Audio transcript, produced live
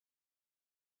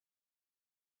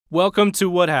Welcome to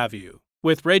What Have You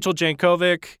with Rachel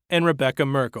Jankovic and Rebecca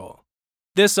Merkel.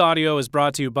 This audio is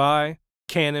brought to you by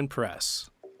Canon Press.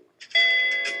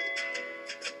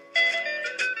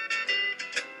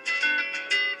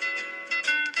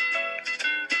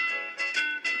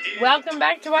 Welcome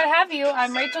back to What Have You.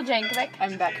 I'm Rachel Jankovic.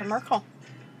 I'm Becca Merkel.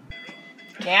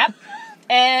 Yep.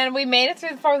 And we made it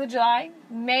through the 4th of July.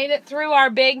 Made it through our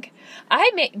big...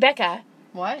 Becca...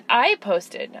 What? I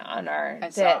posted on our... I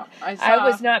saw. I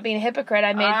was not being a hypocrite.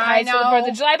 I made pies for the 4th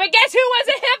of July. But guess who was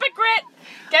a hypocrite?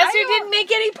 Guess who didn't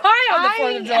make any pie on the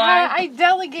 4th of July? I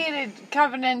delegated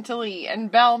covenantally,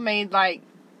 and Belle made like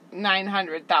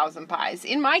 900,000 pies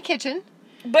in my kitchen.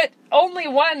 But only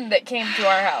one that came to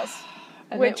our house,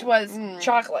 which was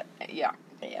chocolate. Yeah.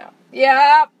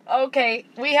 Yeah, okay.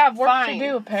 We have work to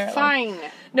do, apparently. Fine.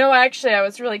 No, actually, I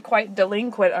was really quite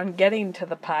delinquent on getting to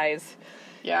the pies.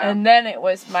 Yeah. And then it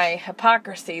was my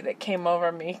hypocrisy that came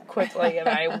over me quickly, and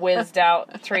I whizzed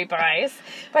out 3 pies.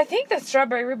 But I think the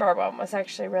strawberry rhubarb one was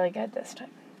actually really good this time.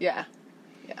 Yeah.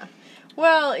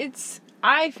 Well,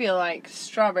 I feel like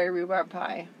strawberry rhubarb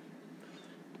pie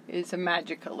is a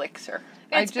magic elixir.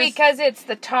 It's because it's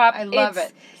the top. I love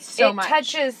it so much. It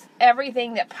touches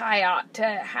everything that pie ought to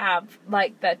have,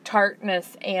 like the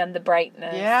tartness and the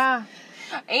brightness. Yeah.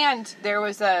 And there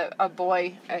was a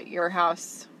boy at your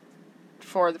house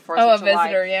for the 4th of July. A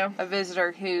visitor, yeah. A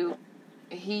visitor who,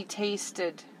 he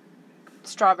tasted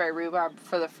strawberry rhubarb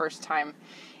for the first time.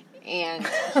 And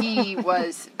he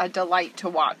was a delight to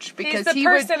watch. Because he's the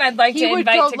person I'd like to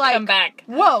invite to come back.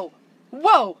 Whoa,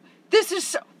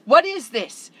 what is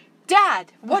this?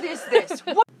 Dad, what is this?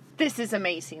 This is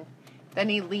amazing. Then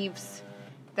he leaves.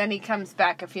 Then he comes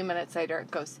back a few minutes later and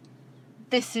goes,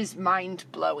 this is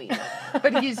mind-blowing.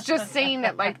 But he's just saying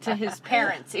it like to his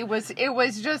parents. It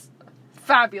was just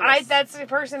fabulous. That's the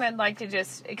person I'd like to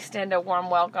just extend a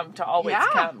warm welcome to always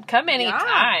come. Come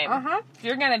anytime. Yeah. Uh-huh. If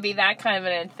you're going to be that kind of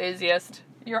an enthusiast,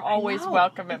 you're always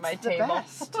welcome at my table.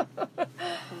 Best. It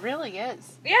really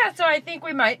is. Yeah, so I think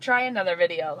we might try another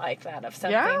video like that of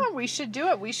something. Yeah, we should do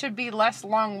it. We should be less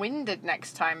long-winded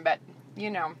next time, but,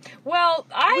 you know. Well,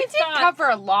 we did cover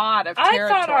a lot of territory. I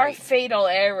thought our fatal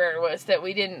error was that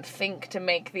we didn't think to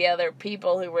make the other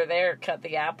people who were there cut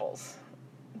the apples.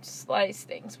 Slice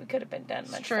things. We could have been done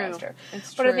much faster.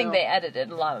 It's but true. I think they edited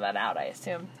a lot of that out, I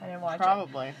assume. I didn't watch it.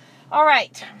 Probably. All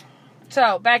right.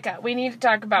 So, Becca, we need to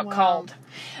talk about Called.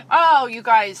 Oh, you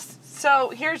guys. So,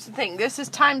 here's the thing. This is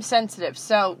time sensitive.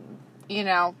 So, get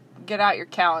out your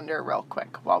calendar real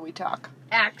quick while we talk.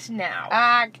 Act now.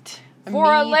 Act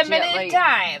for a limited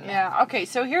time. Yeah. Okay,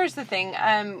 so here's the thing.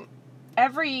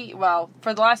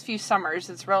 For the last few summers,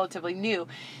 it's relatively new.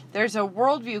 There's a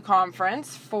Worldview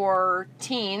conference for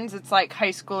teens. It's like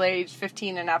high school age,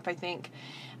 15 and up, I think.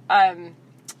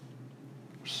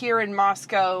 Here in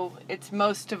Moscow, it's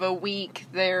most of a week.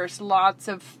 There's lots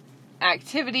of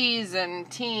activities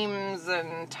and teams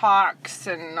and talks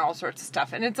and all sorts of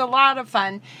stuff. And it's a lot of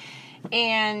fun.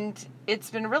 And it's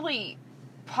been really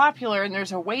popular, and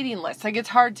there's a waiting list. Like, it's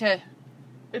hard to...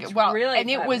 It's really and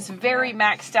it was very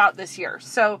maxed out this year.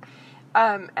 So,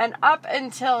 and up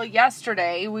until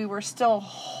yesterday, we were still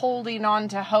holding on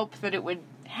to hope that it would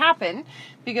happen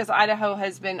because Idaho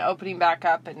has been opening back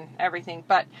up and everything.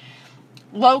 But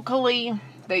locally,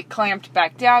 they clamped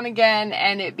back down again,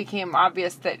 and it became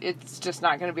obvious that it's just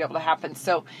not going to be able to happen.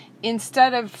 So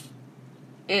instead of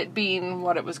it being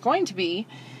what it was going to be,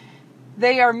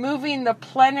 they are moving the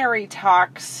plenary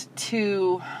talks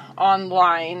to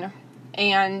online.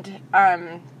 And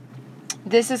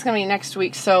this is going to be next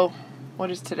week. So what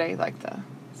is today? Like the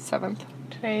 7th?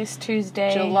 Today's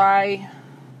Tuesday. July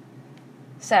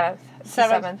 7th.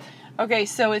 7th. Okay,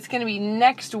 so it's going to be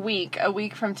next week, a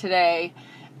week from today.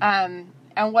 And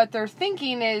what they're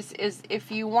thinking is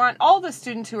if you want, all the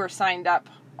students who are signed up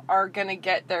are going to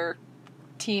get their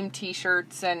team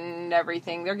t-shirts and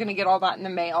everything. They're going to get all that in the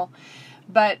mail.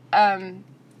 But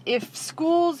if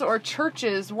schools or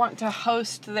churches want to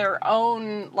host their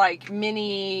own, like,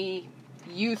 mini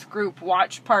youth group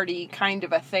watch party kind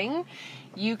of a thing,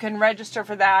 you can register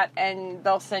for that, and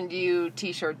they'll send you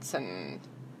t-shirts and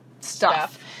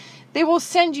stuff. They will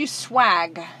send you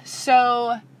swag.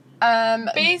 So,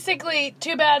 basically,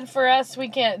 too bad for us we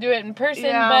can't do it in person,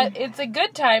 but it's a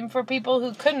good time for people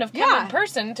who couldn't have come in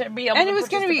person to be able to participate. And it was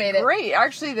going to be great.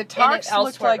 Actually, the talks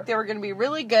looked like they were going to be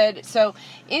really good. So,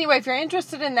 anyway, if you're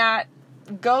interested in that,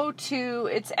 go to,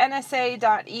 it's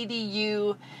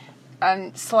nsa.edu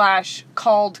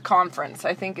 /called conference.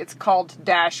 I think it's called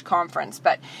 -conference.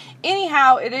 But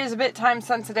anyhow, it is a bit time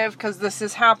sensitive because this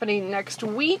is happening next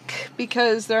week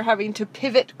because they're having to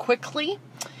pivot quickly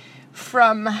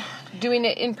from doing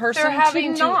it in person. They're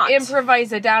having to not.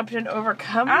 improvise, adapt, and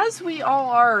overcome. As we all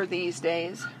are these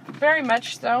days. Very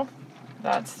much so.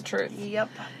 That's the truth. Yep.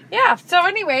 Yeah, so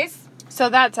anyways. So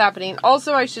that's happening.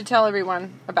 Also, I should tell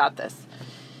everyone about this.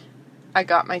 I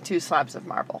got my 2 slabs of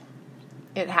marble.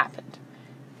 It happened.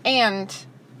 And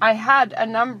I had a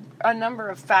number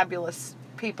of fabulous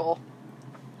people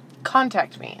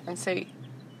contact me and say,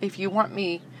 if you want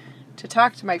me to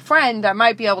talk to my friend, I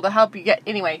might be able to help you get...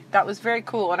 Anyway, that was very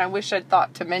cool, and I wish I'd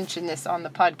thought to mention this on the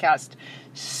podcast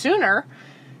sooner,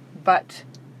 but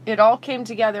it all came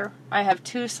together. I have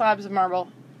 2 slabs of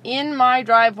marble in my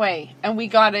driveway, and we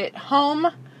got it home.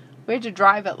 We had to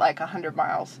drive it like 100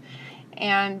 miles,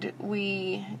 and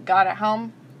we got it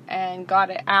home and got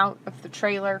it out of the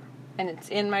trailer, and it's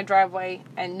in my driveway,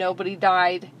 and nobody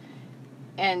died,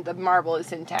 and the marble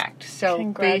is intact. So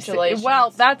congratulations.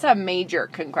 Well, that's a major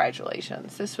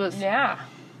congratulations. This was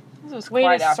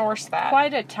Way to source that.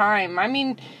 Quite a time. I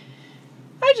mean,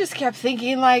 I just kept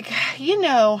thinking, like,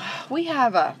 we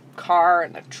have a car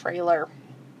and a trailer.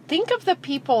 Think of the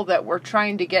people that were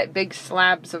trying to get big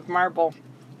slabs of marble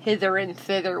hither and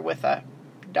thither with a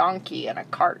donkey and a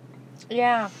cart.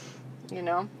 Yeah.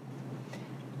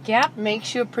 Yep.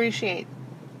 Makes you appreciate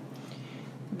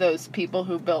those people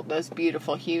who built those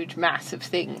beautiful, huge, massive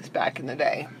things back in the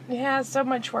day. Yeah, so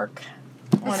much work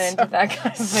went into that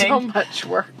kind of thing. So much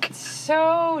work.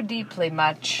 So deeply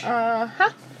much.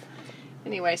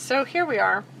 Anyway, so here we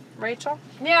are. Rachel?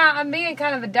 Yeah, I'm being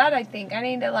kind of a dud, I think. I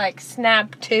need to,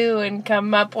 snap to and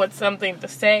come up with something to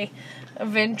say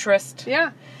of interest.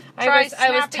 Yeah. I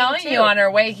was telling you on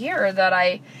our way here that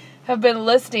I have been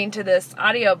listening to this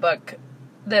audiobook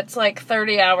that's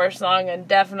 30 hours long and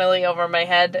definitely over my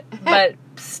head, but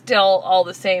still all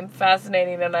the same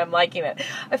fascinating, and I'm liking it.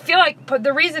 I feel like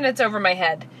the reason it's over my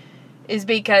head is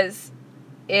because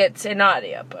it's an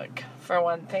audiobook, for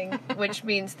one thing, which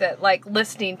means that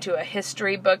listening to a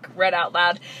history book read out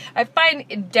loud, I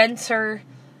find denser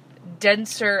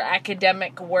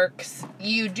academic works,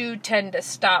 you do tend to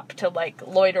stop to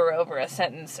loiter over a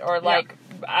sentence, or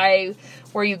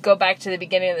where you go back to the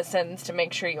beginning of the sentence to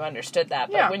make sure you understood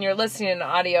that. But when you're listening to an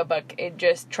audiobook, it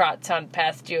just trots on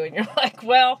past you, and you're like,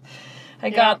 well, I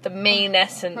got the main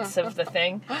essence of the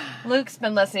thing. Luke's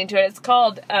been listening to it. It's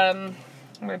called, I'm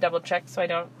going to double check so I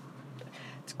don't,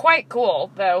 it's quite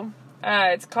cool, though.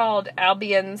 It's called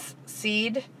Albion's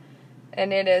Seed,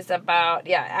 and it is about,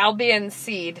 Albion's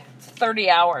Seed. It's 30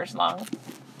 hours long.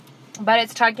 But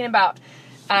it's talking about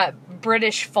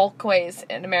British folkways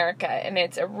in America, and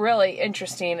it's a really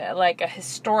interesting, a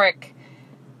historic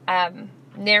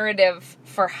narrative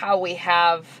for how we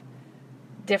have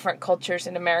different cultures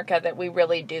in America that we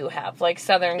really do have,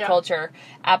 Southern culture,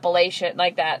 Appalachian,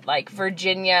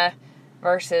 Virginia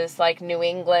versus New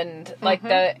England,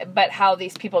 but how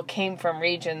these people came from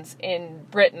regions in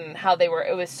Britain,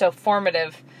 it was so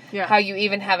formative. Yeah. How you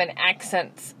even have an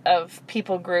accents of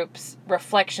people groups,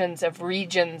 reflections of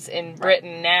regions in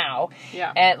Britain now.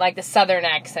 Yeah. And the Southern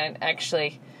accent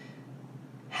actually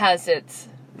has its,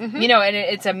 and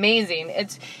it's amazing.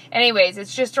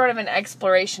 It's just sort of an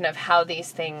exploration of how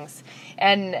these things,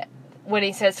 and when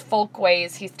he says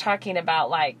folkways, he's talking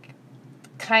about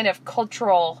kind of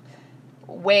cultural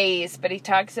ways, but he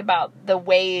talks about the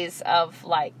ways of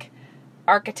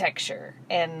architecture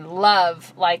and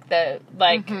love,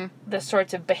 the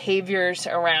sorts of behaviors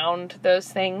around those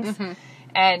things,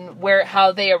 and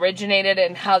how they originated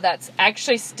and how that's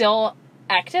actually still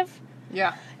active.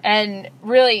 Yeah. And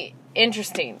really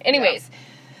interesting. Anyways,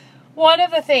 one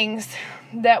of the things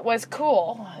that was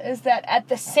cool is that at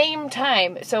the same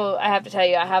time, so I have to tell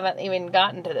you, I haven't even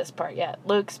gotten to this part yet.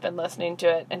 Luke's been listening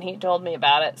to it, and he told me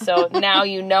about it. So now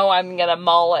I'm going to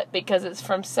mull it because it's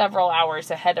from several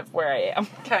hours ahead of where I am.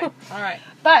 Okay, all right.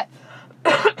 But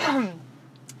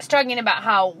it's talking about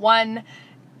how one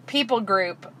people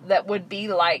group that would be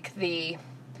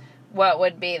what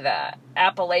would be the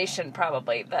Appalachian,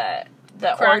 probably, the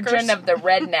origin of the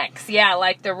rednecks.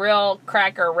 Yeah, the real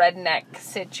cracker redneck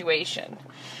situation.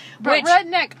 But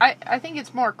redneck, I think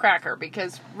it's more cracker,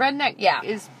 because redneck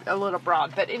is a little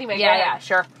broad. But anyway, yeah,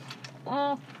 sure.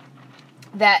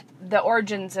 That the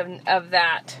origins of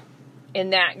that in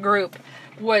that group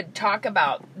would talk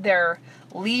about their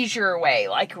leisure way,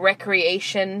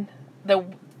 recreation, the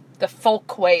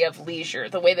folk way of leisure,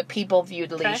 the way the people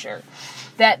viewed leisure.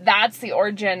 That's the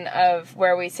origin of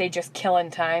where we say just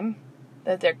killing time.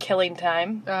 That they're killing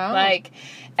time,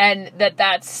 and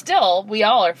that's still, we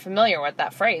all are familiar with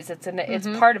that phrase. It's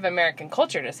part of American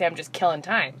culture to say I'm just killing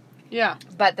time. Yeah.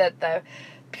 But that the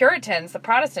Puritans, the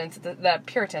Protestants, the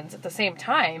Puritans at the same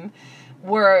time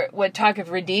would talk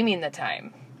of redeeming the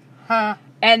time. Huh.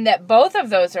 And that both of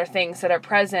those are things that are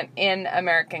present in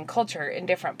American culture in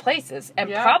different places.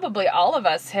 And probably all of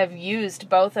us have used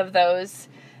both of those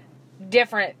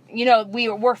different,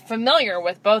 we're familiar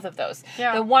with both of those.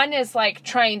 Yeah. The one is like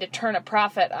trying to turn a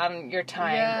profit on your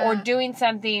time or doing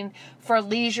something for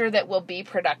leisure that will be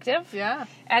productive. Yeah.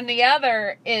 And the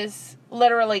other is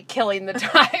literally killing the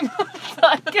time.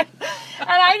 And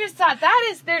I just thought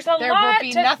there's a lot. There will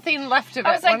be nothing left of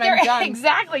it when I'm done.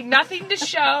 Exactly. Nothing to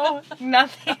show.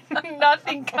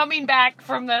 nothing coming back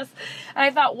from this. And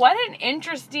I thought, what an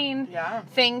interesting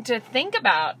thing to think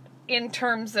about in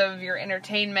terms of your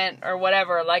entertainment or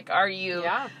whatever. Like, are you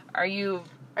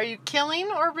killing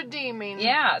or redeeming?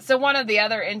 Yeah. So one of the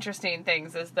other interesting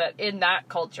things is that in that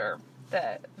culture,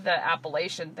 the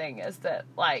Appalachian thing is that,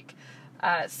 like,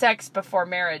 sex before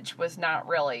marriage was not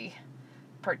really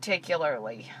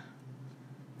particularly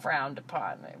frowned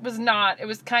upon. It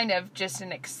was kind of just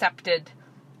an accepted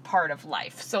part of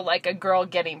life. So, like, a girl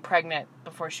getting pregnant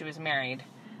before she was married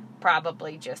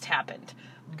probably just happened.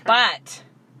 Okay. But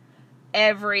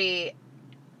every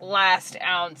last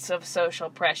ounce of social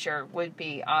pressure would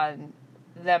be on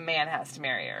the man has to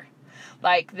marry her.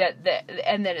 Like,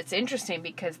 and then it's interesting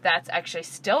because that's actually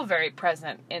still very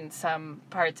present in some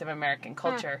parts of American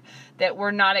culture, that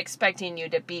we're not expecting you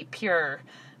to be pure,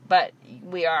 but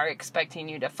we are expecting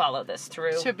you to follow this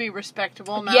through. To be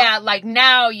respectable now. Yeah, like,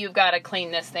 now you've got to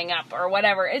clean this thing up or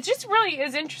whatever. It just really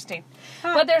is interesting.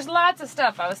 But there's lots of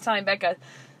stuff. I was telling Becca,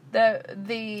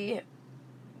 there's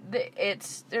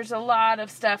a lot of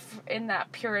stuff in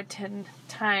that Puritan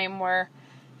time where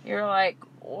you're like,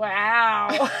 wow.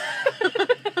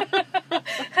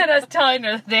 And I was telling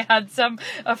her that they had some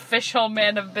official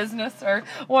man of business, or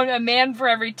a man for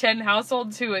every 10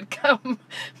 households who would come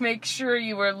make sure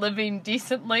you were living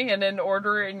decently and in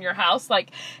order in your house.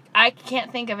 Like, I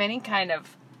can't think of any kind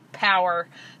of power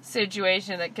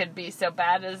situation that could be so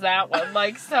bad as that one.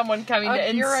 Like, someone coming to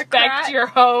inspect your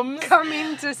homes.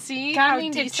 Coming to see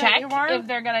coming to check if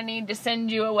they're going to need to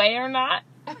send you away or not.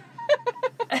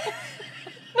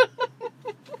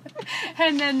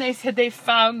 And then they said they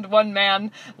found one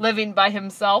man living by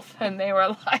himself, and they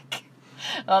were like,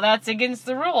 well, that's against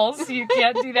the rules. You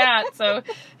can't do that. So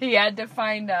he had to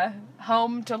find a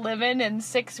home to live in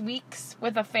 6 weeks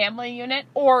with a family unit,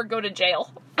 or go to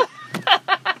jail.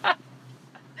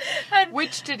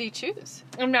 Which did he choose?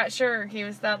 I'm not sure. He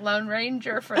was that Lone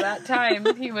Ranger for that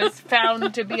time. He was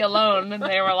found to be alone, and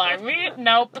they were like,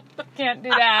 nope, can't do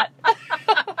that.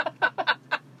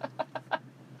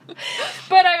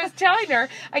 But I was telling her,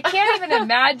 I can't even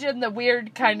imagine the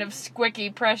weird kind of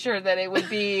squicky pressure that it would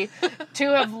be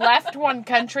to have left one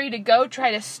country to go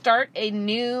try to start a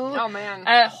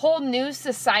whole new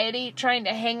society, trying to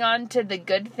hang on to the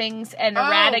good things and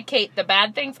eradicate the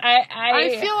bad things.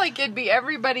 I feel like it'd be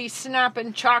everybody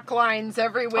snapping chalk lines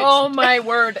every which. Oh my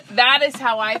word, that is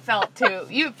how I felt too.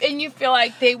 You feel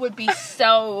like they would be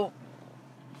so.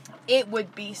 It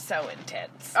would be so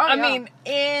intense. I mean,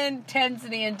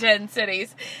 intensity in 10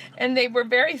 cities. And they were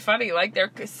very funny. Like,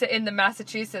 they're in the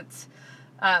Massachusetts.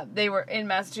 They were in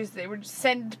Massachusetts. They would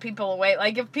send people away.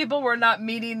 Like, if people were not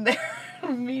meeting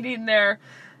their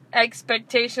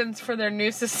expectations for their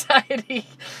new society,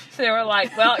 they were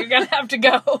like, well, you're going to have to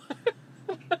go.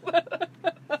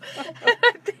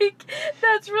 I think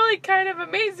that's really kind of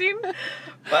amazing,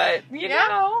 but you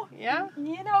know,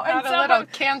 and a little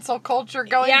cancel culture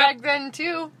going back then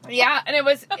too. Yeah, and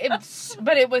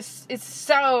it's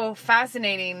so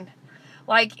fascinating.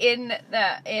 Like in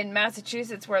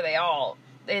Massachusetts, where they all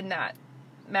in that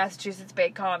Massachusetts Bay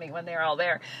Colony, when they were all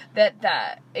there,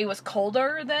 that it was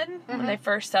colder then when they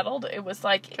first settled. It was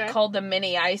like called the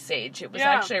mini ice age. It was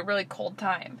actually a really cold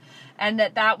time. And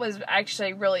that was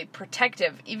actually really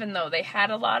protective. Even though they had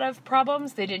a lot of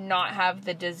problems, they did not have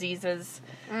the diseases.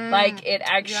 Like, it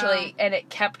actually, and it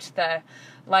kept the,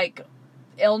 like,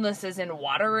 illnesses in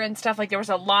water and stuff. Like, there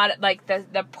was a lot, like,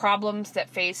 the problems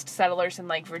that faced settlers in,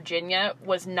 like, Virginia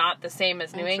was not the same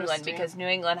as New England, because New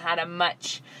England had a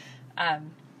much,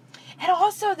 and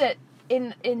also that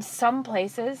in some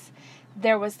places,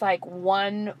 there was like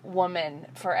one woman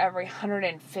for every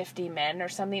 150 men or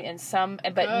something in some,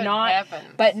 but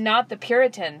not the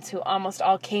Puritans, who almost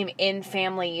all came in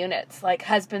family units, like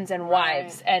husbands and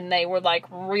wives, and they were like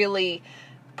really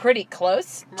pretty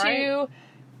close to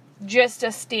just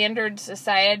a standard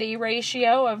society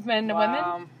ratio of men to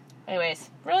women. Anyways,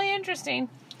 really interesting.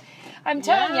 I'm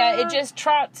telling you, it just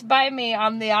trots by me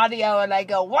on the audio, and I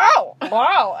go, wow,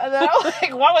 and then I'm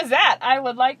like, what was that? I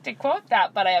would like to quote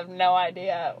that, but I have no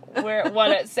idea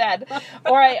what it said.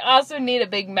 Or I also need a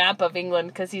big map of England,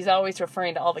 because he's always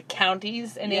referring to all the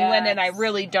counties in England, and I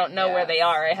really don't know where they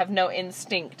are. I have no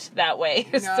instinct that way.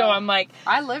 No. So I'm like,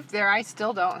 I lived there. I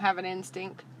still don't have an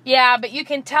instinct. Yeah, but you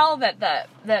can tell that the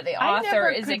author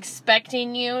is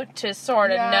expecting you to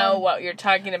sort of know what you're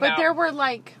talking about. But there were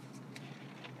like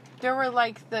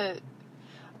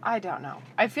I don't know.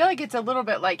 I feel like it's a little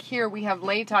bit like here we have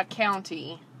Latah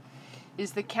County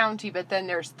is the county, but then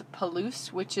there's the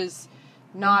Palouse, which is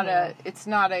not it's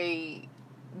not a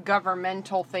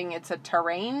governmental thing, it's a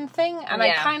terrain thing. And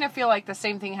I kind of feel like the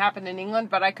same thing happened in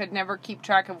England, but I could never keep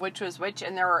track of which was which,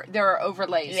 and there are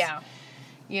overlays. Yeah.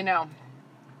 You know,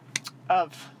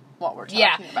 of what we're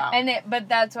talking about. But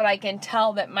that's what I can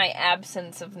tell, that my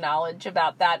absence of knowledge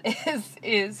about that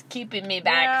is keeping me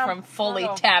back from fully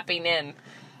tapping in.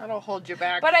 That'll hold you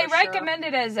back. But I recommend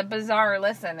it as a bizarre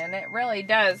listen, and it really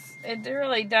does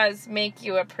make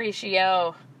you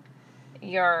appreciate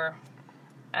your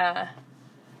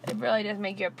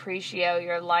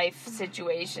life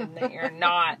situation, that you're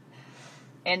not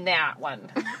in that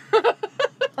one.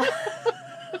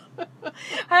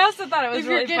 I also thought it was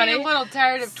really funny. If you're getting a little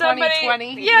tired of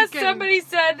 2020. Somebody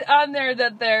said on there it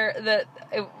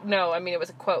was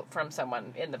a quote from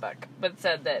someone in the book, but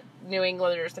said that New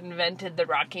Englanders invented the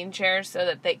rocking chair so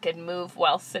that they could move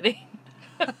while sitting.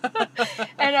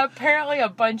 And apparently a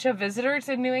bunch of visitors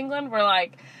in New England were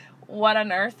like, what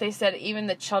on earth? They said even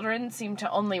the children seemed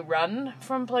to only run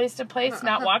from place to place,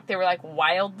 not walk. They were like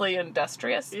wildly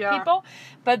industrious people.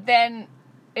 But then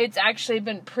it's actually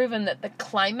been proven that the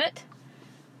climate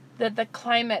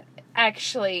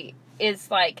actually is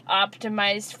like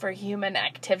optimized for human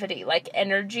activity, like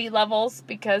energy levels,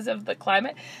 because of the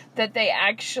climate, that they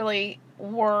actually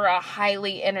were a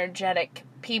highly energetic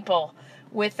people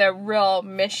with a real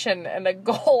mission and a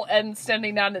goal, and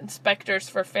sending out inspectors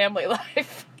for family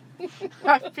life.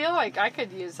 I feel like I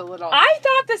could use a little. I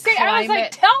thought the same. I was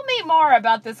like, tell me more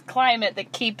about this climate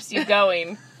that keeps you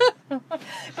going.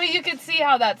 But you can see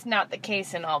how that's not the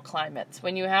case in all climates.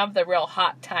 When you have the real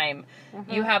hot time,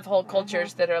 you have whole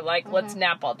cultures that are like, let's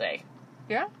nap all day.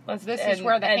 Yeah. This is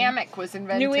where the hammock was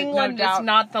invented. New England is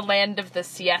not the land of the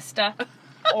siesta.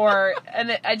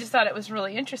 I just thought it was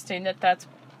really interesting that that's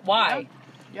why.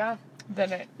 Yeah.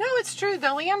 No, it's true.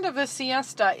 The land of the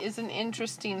siesta is an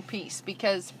interesting piece,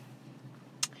 because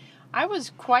I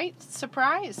was quite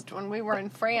surprised when we were in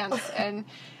France and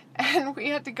we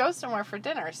had to go somewhere for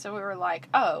dinner. So we were like,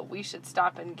 oh, we should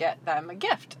stop and get them a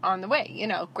gift on the way,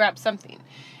 grab something.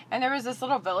 And there was this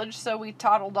little village, so we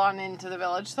toddled on into the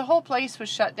village. The whole place was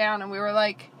shut down, and we were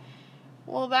like,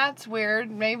 well, that's weird.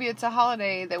 Maybe it's a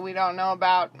holiday that we don't know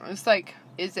about. It's like,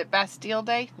 is it Bastille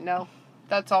Day? No.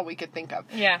 That's all we could think of.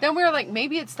 Yeah. Then we were like,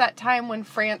 maybe it's that time when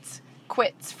France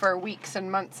quits for weeks and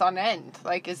months on end.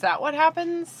 Like, is that what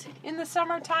happens in the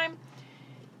summertime?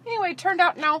 Anyway, turned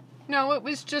out no, it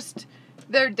was just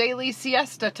their daily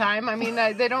siesta time. I mean,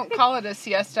 they don't call it a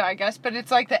siesta, I guess, but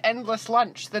it's like the endless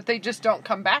lunch that they just don't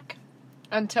come back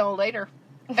until later.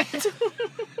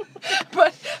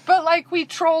 But like, we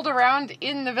trolled around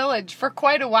in the village for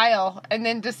quite a while, and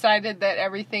then decided that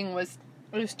everything was...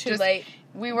 It was too late.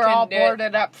 We were all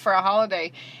boarded up for a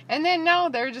holiday. And then now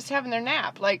they're just having their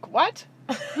nap. Like, what?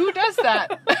 Who does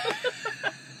that?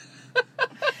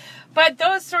 But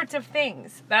those sorts of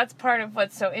things, that's part of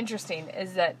what's so interesting,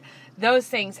 is that those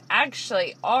things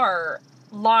actually are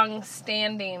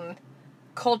long-standing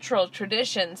cultural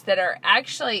traditions that are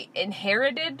actually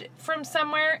inherited from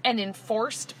somewhere and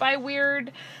enforced by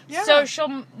weird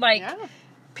social,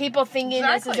 people thinking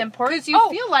this is important. Because you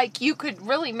feel like you could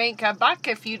really make a buck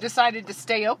if you decided to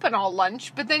stay open all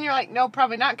lunch, but then you're like, no,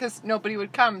 probably not, because nobody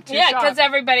would come to shop. Yeah, because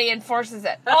everybody enforces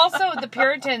it. Also, the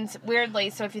Puritans, weirdly,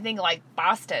 so if you think like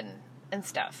Boston and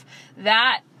stuff,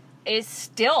 that is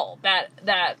still,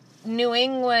 that New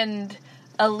England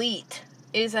elite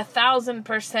is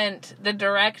 1,000% the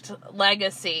direct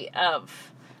legacy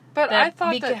of. But I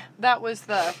thought that was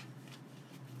the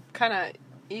kind of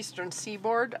Eastern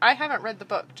Seaboard. I haven't read the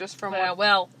book, just from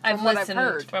what I've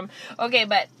heard.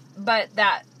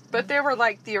 But they were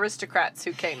like the aristocrats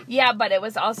who came. Yeah, but it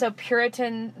was also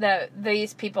Puritan.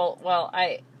 These people. Well,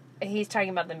 he's talking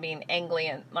about them being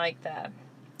Anglian, like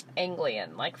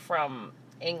from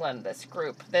England. This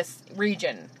group, this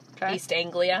region, East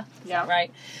Anglia. Yeah,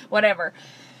 right. Whatever.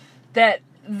 That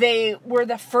they were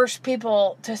the first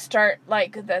people to start,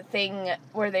 like, the thing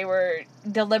where they were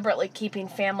deliberately keeping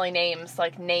family names,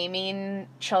 like naming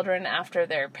children after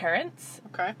their parents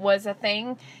was a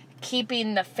thing.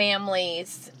 keeping the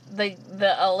families, the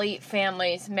elite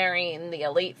families marrying the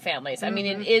elite families. I mean,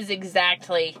 it is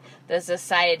exactly the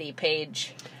society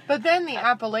page. But then the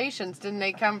Appalachians, didn't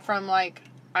they come from, like,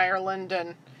 Ireland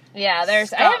and... Yeah, I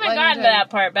haven't gotten to that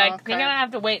part, but you're going to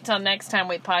have to wait till next time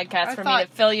we podcast for me to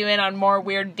fill you in on more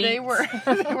weird deets.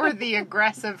 They were the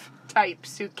aggressive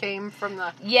types who came from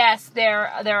the... Yes, there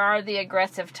are the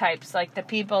aggressive types, like the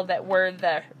people that were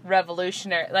the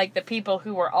revolutionary, like the people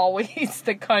who were always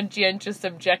the conscientious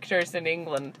objectors in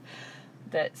England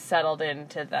that settled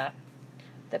into the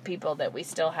people that we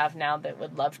still have now that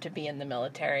would love to be in the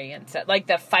military, and so, like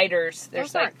the fighters.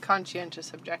 Those aren't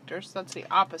conscientious objectors. That's the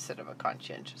opposite of a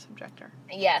conscientious objector.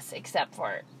 Yes, except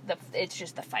for it's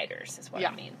just the fighters is what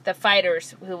I mean. The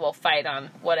fighters who will fight on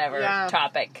whatever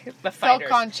topic. The fighters.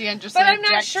 So conscientious. But I'm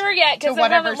not sure yet because I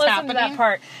haven't listened to that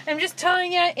part. I'm just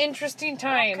telling you, interesting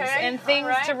times and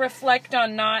things to reflect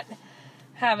on, not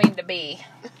having to be.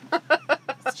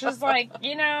 It's just like,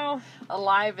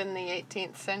 alive in the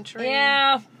 18th century.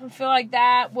 Yeah, I feel like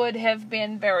that would have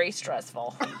been very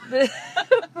stressful.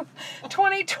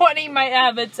 2020 might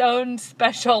have its own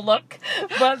special look,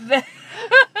 but that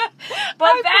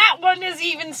one is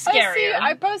even scarier.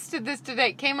 I posted this today.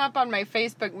 It came up on my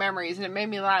Facebook memories, and it made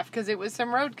me laugh because it was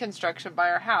some road construction by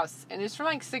our house, and it's from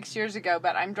like 6 years ago,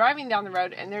 but I'm driving down the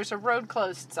road, and there's a road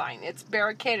closed sign. It's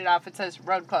barricaded off. It says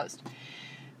road closed.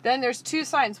 Then there's two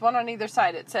signs, one on either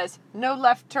side. It says, no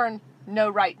left turn, no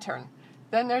right turn.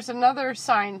 Then there's another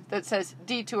sign that says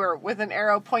detour with an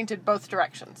arrow pointed both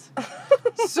directions.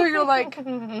 So you're like,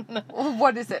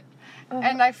 what is it?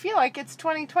 And I feel like it's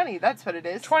 2020. That's what it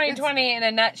is. 2020 in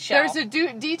a nutshell. There's a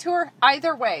detour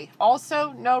either way.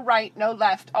 Also, no right, no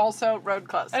left. Also, road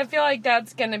closed. I feel like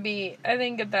that's going to be, I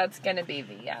think that's going to be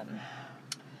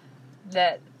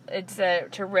that it's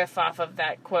to riff off of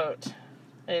that quote.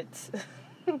 It's...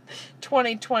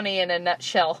 2020 in a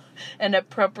nutshell, an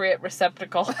appropriate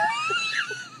receptacle.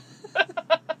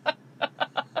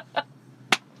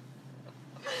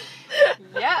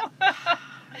 Yep.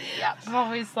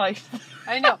 Always like.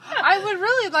 I know. I would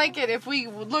really like it if we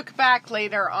look back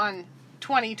later on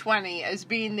 2020 as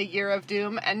being the year of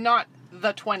doom and not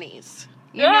the 20s.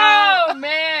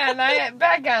 Man,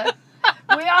 Becca.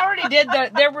 We already did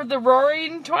there were the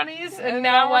roaring 20s, and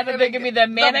now what are they going to be, the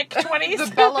manic 20s?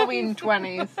 The bellowing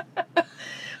 20s.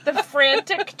 The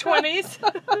frantic 20s?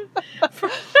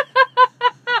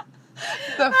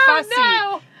 The fussy.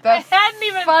 I hadn't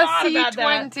even thought about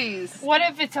 20s. That. What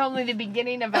if it's only the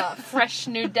beginning of a fresh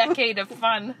new decade of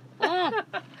fun?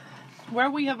 Where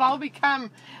we have all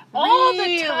become all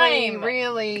the time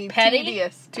really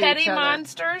tedious to petty each other.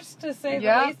 Monsters, to say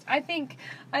the least. I think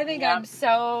I'm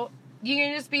so... You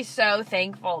can just be so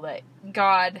thankful that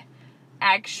God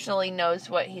actually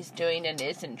knows what he's doing and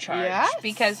is in charge. Yes.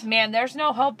 Because, man, there's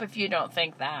no hope if you don't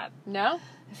think that. No.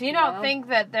 If you don't think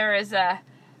that there is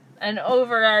an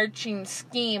overarching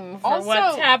scheme for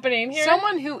what's happening here.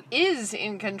 Someone who is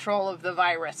in control of the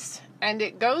virus, and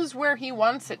it goes where he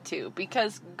wants it to,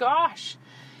 because, gosh,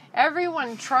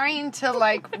 everyone trying to,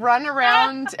 run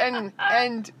around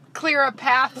and clear a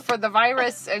path for the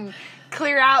virus and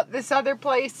clear out this other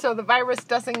place so the virus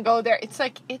doesn't go there. It's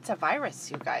like, it's a virus,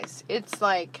 you guys. It's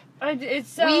like, it's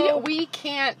so... we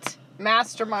can't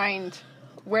mastermind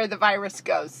where the virus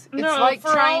goes. It's like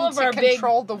trying to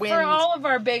control the wind. For all of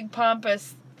our big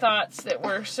pompous thoughts that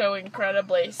were so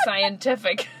incredibly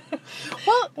scientific,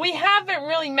 well, we haven't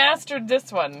really mastered this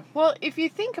one. Well, if you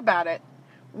think about it,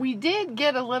 we did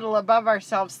get a little above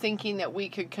ourselves thinking that we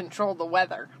could control the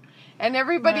weather. And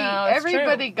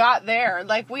everybody got there.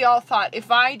 Like, we all thought, if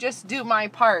I just do my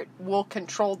part, we'll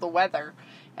control the weather.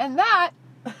 And that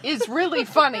is really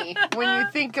funny when you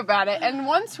think about it. And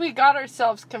once we got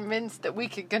ourselves convinced that we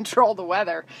could control the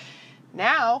weather,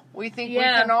 now we think we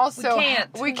can also...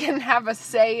 We can have a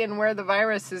say in where the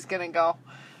virus is going to go.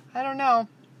 I don't know.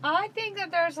 I think that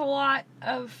there's a lot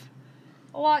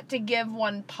to give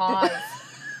one pause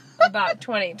about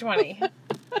 2020.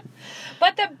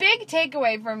 But the big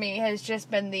takeaway for me has just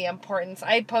been the importance.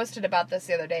 I posted about this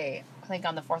the other day, I think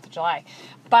on the 4th of July,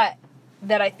 but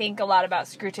that I think a lot about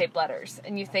screw tape letters.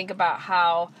 And you think about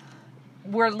how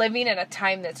we're living in a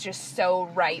time that's just so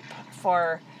ripe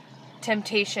for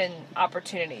temptation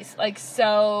opportunities. Like,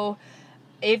 so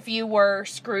if you were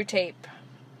Screw Tape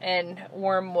and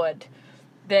Wormwood,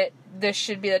 that this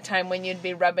should be the time when you'd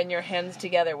be rubbing your hands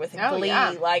together with glee.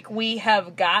 Yeah. Like, we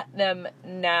have got them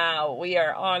now. We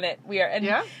are on it.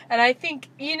 And I think,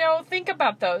 think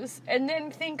about those. And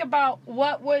then think about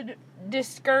what would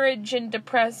discourage and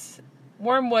depress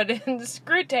Wormwood and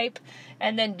Screw Tape,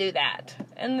 and then do that.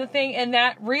 And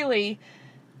that really,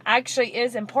 actually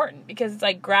is important because it's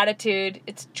like gratitude,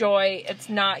 it's joy, it's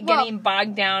not getting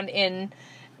bogged down in,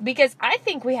 because I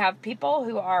think we have people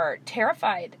who are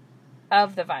terrified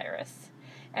of the virus,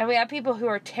 and we have people who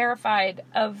are terrified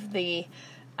of the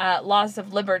loss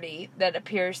of liberty that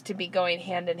appears to be going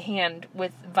hand in hand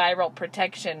with viral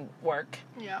protection work.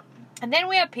 Yeah. And then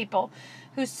we have people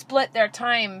who split their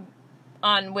time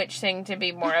on which thing to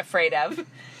be more afraid of.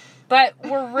 But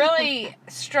we're really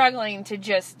struggling to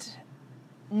just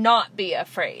not be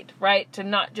afraid, right?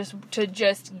 To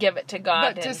just give it to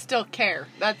God. But to still care.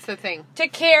 That's the thing. To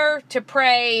care, to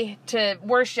pray, to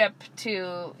worship,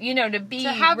 to, to be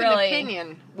to have really, an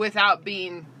opinion without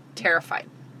being terrified.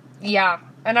 Yeah.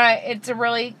 And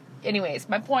anyways,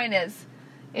 my point is,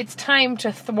 it's time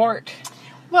to thwart.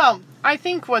 Well, I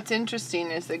think what's interesting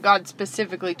is that God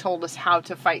specifically told us how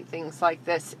to fight things like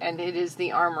this, and it is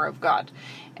the armor of God.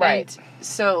 Right. And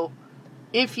so,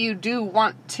 if you do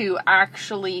want to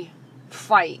actually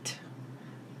fight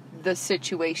the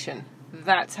situation,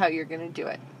 that's how you're going to do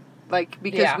it.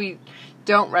 Because we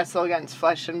don't wrestle against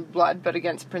flesh and blood, but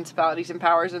against principalities and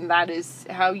powers, and that is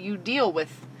how you deal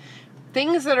with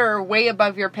things that are way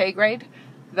above your pay grade.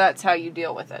 That's how you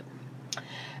deal with it.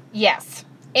 Yes.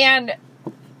 And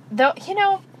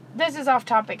this is off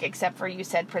topic, except for you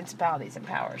said principalities and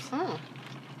powers.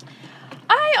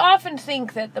 I often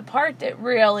think that the part that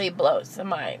really blows the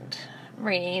mind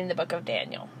reading the book of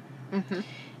Daniel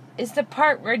is the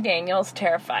part where Daniel's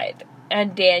terrified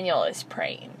and Daniel is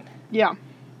praying. Yeah.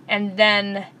 And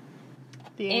then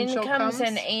in comes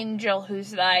an angel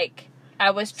who's like,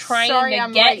 I was trying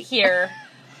to get here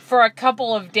for a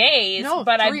couple of days,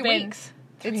 but I've been... weeks.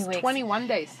 It's 21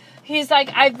 days. He's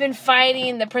like, I've been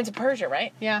fighting the Prince of Persia,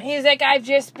 right? Yeah. He's like, I've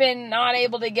just been not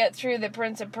able to get through the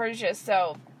Prince of Persia,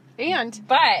 so...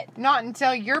 But not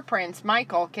until your prince,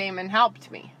 Michael, came and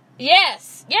helped me.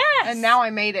 Yes. And now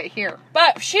I made it here.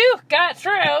 But, got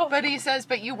through. But he says,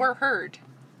 but you were heard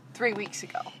 3 weeks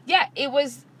ago. Yeah, it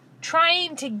was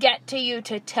trying to get to you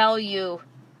to tell you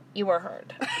you were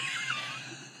heard. And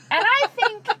I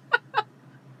think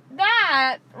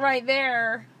that right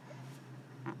there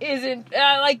isn't,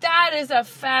 that is a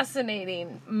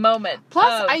fascinating moment.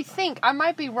 Plus, I think, I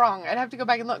might be wrong, I'd have to go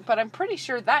back and look, but I'm pretty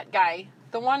sure that guy,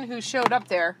 the one who showed up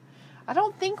there, I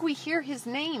don't think we hear his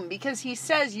name, because he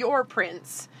says your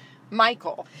prince,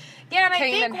 Michael. Yeah, and I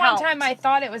think one time I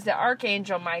thought it was the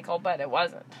Archangel Michael, but it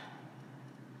wasn't.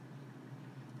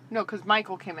 No, because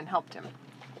Michael came and helped him.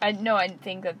 I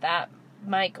think that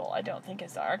Michael, I don't think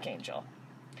is the Archangel.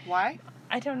 Why?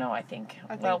 I don't know, I think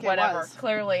whatever. Was.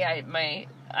 Clearly, I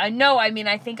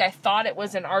think I thought it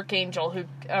was an Archangel who,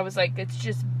 I was like, it's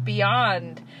just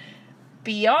beyond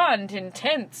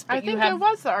intense. But I think it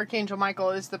was the Archangel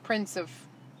Michael is the Prince of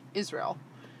Israel.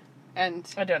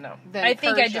 And I don't know. I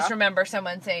think I just remember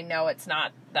someone saying, no, it's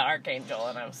not the Archangel.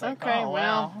 And I was like, okay,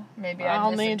 well, maybe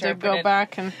I'll need to go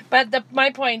back and... But my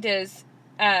point is,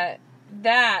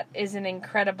 that is an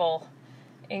incredible,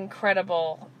 it's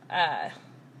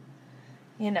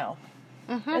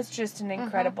just an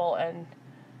incredible and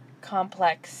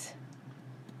complex...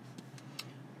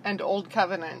 And Old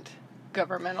Covenant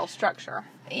governmental structure.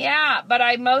 Yeah, but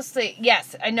I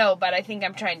know, but I think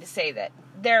I'm trying to say that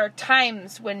there are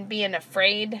times when being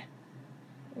afraid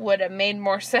would have made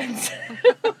more sense.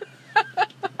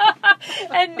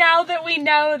 And now that we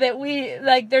know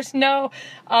that there's no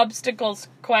obstacles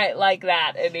quite like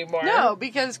that anymore. No,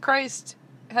 because Christ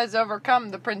has overcome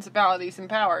the principalities and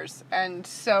powers. And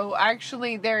so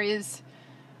actually there is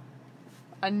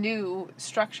a new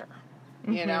structure.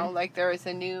 You know, there is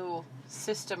a new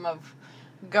system of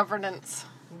governance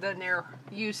than there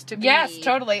used to be. Yes,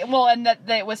 totally. Well, and that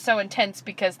it was so intense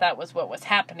because that was what was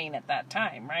happening at that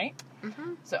time, right?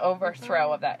 Mm-hmm. So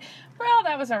overthrow of that. Well,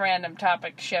 that was a random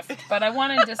topic shift, but I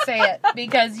wanted to say it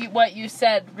because what you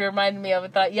said reminded me of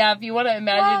it. Thought, if you want to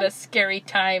imagine a scary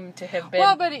time to have been.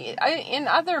 Well, but in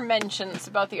other mentions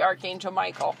about the Archangel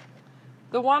Michael,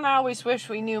 the one I always wish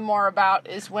we knew more about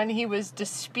is when he was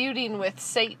disputing with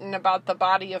Satan about the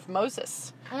body of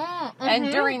Moses. Mm-hmm.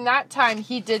 And during that time,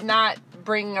 he did not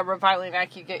bring a reviling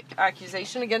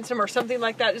accusation against him or something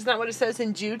like that. Isn't that what it says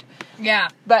in Jude? Yeah.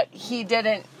 But he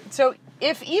didn't. So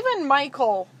if even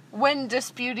Michael, when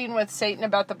disputing with Satan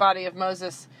about the body of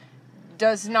Moses,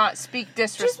 does not speak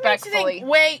disrespectfully. Just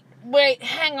makes you think, wait,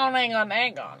 hang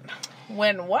on.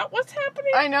 When what was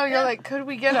happening? I know, you're like, could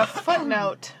we get a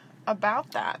footnote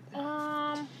about that?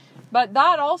 But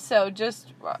that also just...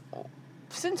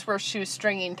 Since we're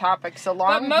shoestringing topics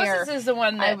along but Moses is the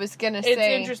one that I was going to say...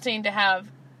 It's interesting to have...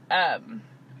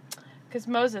 Because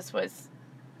Moses was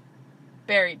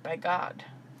buried by God.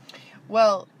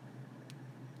 Well,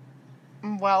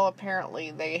 Well,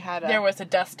 apparently they had there was a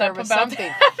dust up about something.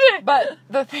 That. But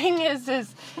the thing is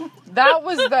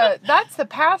that's the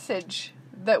passage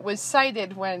that was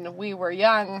cited when we were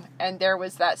young, and there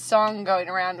was that song going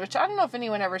around, which I don't know if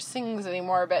anyone ever sings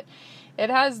anymore, but it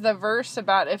has the verse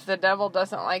about if the devil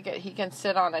doesn't like it, he can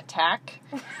sit on a tack.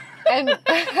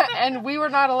 And we were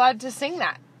not allowed to sing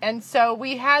that. And so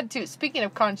we had to, speaking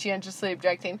of conscientiously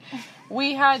objecting,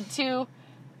 we had to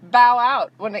bow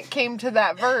out when it came to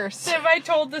that verse. Have I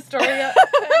told the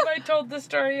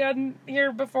story on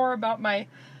here before about my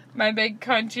big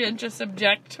conscientious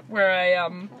object where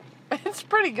I It's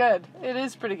pretty good. It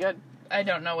is pretty good. I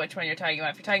don't know which one you're talking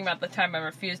about. If you're talking about the time I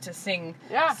refused to sing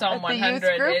Psalm at the 100.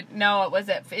 youth group? No, it was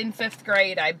in 5th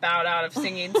grade I bowed out of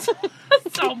singing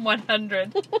Psalm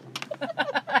 100.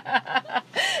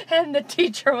 And the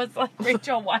teacher was like,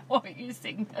 Rachel, why won't you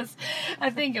sing this? I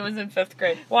think it was in 5th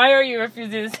grade. Why are you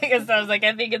refusing to sing this? I was like,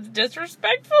 I think it's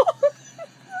disrespectful.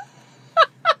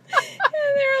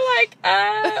 And they were like,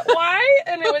 why?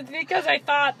 And it was because I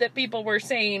thought that people were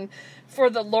saying, for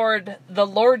the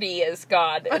Lordy is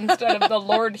God, instead of the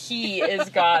Lord He is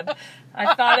God.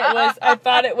 I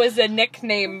thought it was a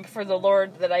nickname for the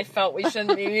Lord that I felt we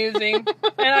shouldn't be using.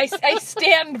 And I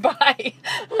stand by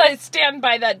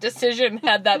that decision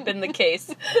had that been the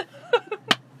case.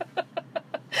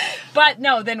 But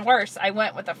no, then worse, I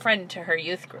went with a friend to her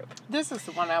youth group. This is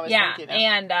the one I was thinking of.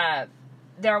 And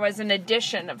there was an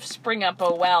edition of Spring Up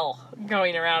a Well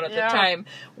going around at the time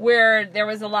where there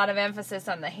was a lot of emphasis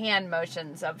on the hand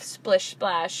motions of splish,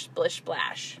 splash, splish,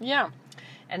 splash. Yeah.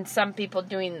 And some people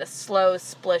doing the slow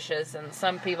splishes and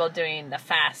some people doing the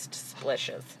fast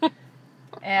splishes.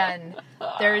 And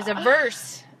there's a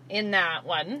verse in that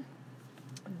one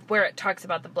where it talks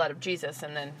about the blood of Jesus,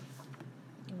 and then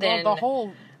the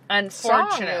whole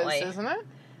unfortunately song is, isn't it?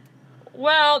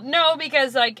 Well, no,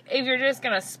 because, like, if you're just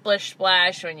gonna splish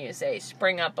splash when you say,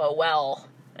 spring up a well,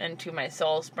 into my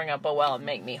soul, spring up a well and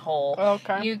make me whole.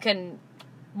 Okay. You can,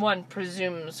 one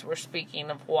presumes we're speaking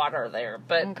of water there,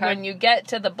 but when you get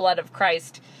to the blood of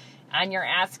Christ, and you're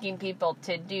asking people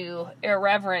to do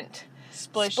irreverent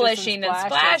splishing and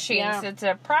splashings, it's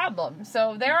a problem.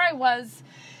 So there I was,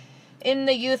 in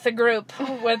the youth group,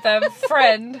 with a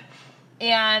friend,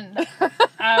 and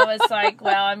I was like,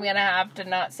 well, I'm going to have to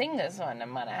not sing this one.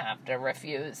 I'm going to have to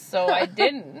refuse. So I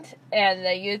didn't. And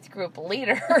the youth group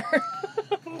leader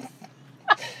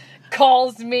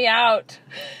calls me out.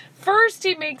 First,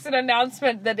 he makes an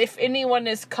announcement that if anyone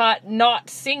is caught not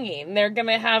singing, they're going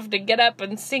to have to get up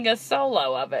and sing a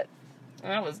solo of it.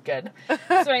 That was good.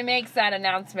 So he makes that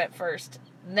announcement first.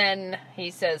 Then he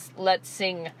says, let's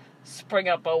sing Spring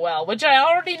Up a Well, which I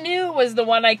already knew was the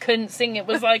one I couldn't sing. It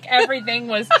was like everything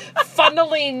was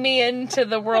funneling me into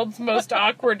the world's most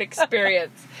awkward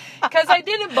experience. Because I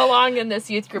didn't belong in this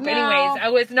youth group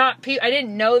anyways. I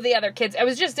didn't know the other kids. I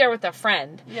was just there with a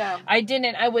friend. Yeah.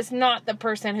 I was not the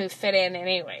person who fit in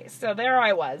anyways. So there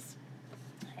I was.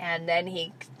 And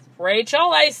then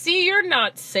Rachel, I see you're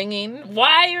not singing.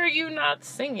 Why are you not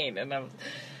singing? And I'm,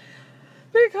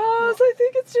 because I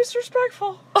think it's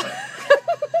disrespectful.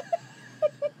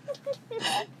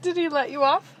 Did he let you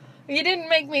off? He didn't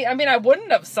make me, I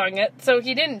wouldn't have sung it, so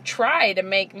he didn't try to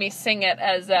make me sing it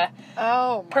as a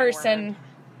person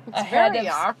ahead very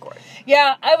awkward.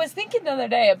 Yeah, I was thinking the other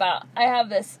day I have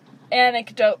this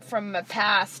anecdote from my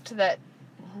past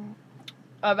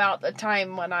about the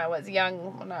time when I was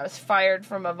young, when I was fired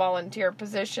from a volunteer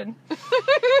position.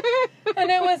 And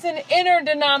it was an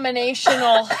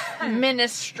interdenominational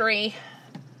ministry.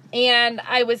 And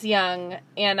I was young,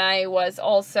 and I was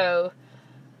also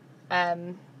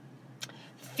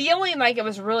feeling like it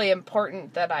was really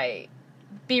important that I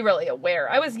be really aware.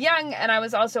 I was young, and I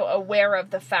was also aware of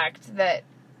the fact that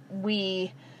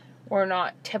we were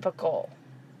not typical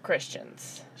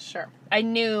Christians. Sure. I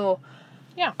knew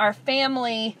our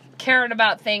family cared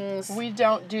about things. We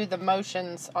don't do the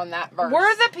motions on that verse.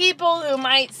 We're the people who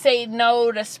might say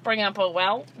no to Spring Up a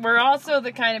Well. We're also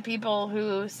the kind of people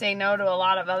who say no to a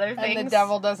lot of other things. And the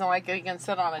devil doesn't like it, he can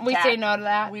sit on a We say no to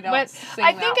that. We don't but sing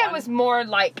I think that I was more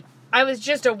like, I was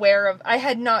just aware of, I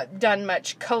had not done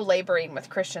much co-laboring with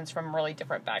Christians from really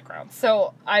different backgrounds.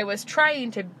 So I was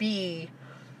trying to be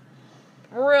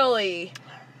really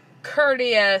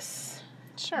courteous,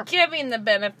 giving the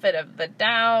benefit of the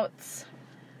doubts,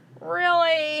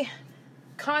 really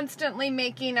constantly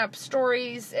making up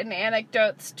stories and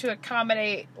anecdotes to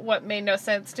accommodate what made no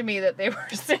sense to me that they were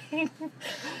saying.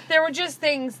 There were just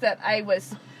things that I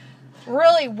was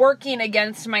really working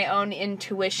against my own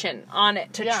intuition on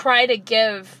it to try to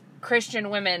give Christian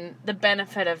women the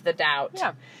benefit of the doubt.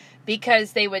 Yeah.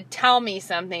 Because they would tell me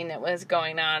something that was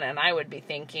going on and I would be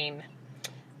thinking,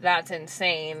 that's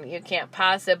insane. You can't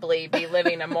possibly be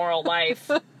living a moral life.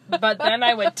 But then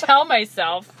I would tell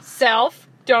myself,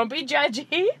 don't be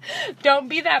judgy. Don't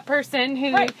be that person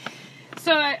who... Right.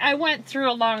 So I went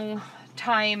through a long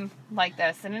time like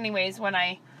this. And anyways, when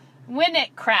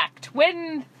it cracked,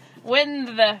 when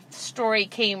the story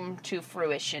came to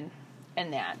fruition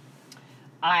and that,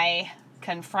 I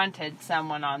confronted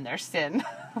someone on their sin.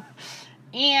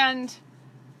 And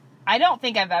I don't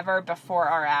think I've ever before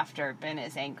or after been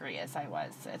as angry as I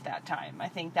was at that time. I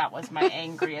think that was my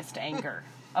angriest anger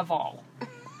of all.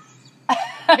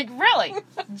 Like, really,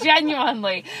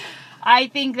 genuinely. I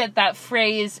think that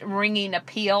phrase, ringing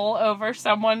appeal over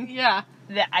someone. Yeah.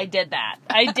 That I did that.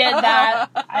 I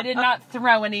did not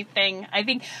throw anything.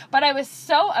 But I was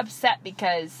so upset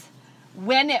because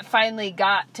when it finally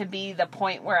got to be the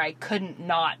point where I couldn't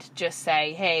not just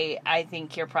say, hey, I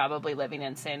think you're probably living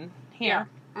in sin here.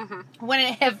 Yeah. Mm-hmm. When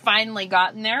it had finally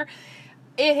gotten there,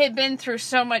 it had been through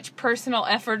so much personal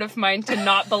effort of mine to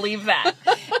not believe that.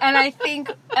 And I think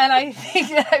that I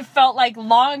felt like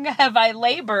long have I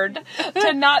labored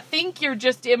to not think you're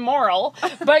just immoral,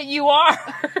 but you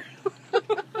are.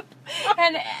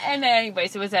 And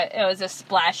anyways, it was a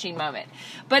splashing moment.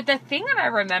 But the thing that I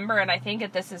remember, and I think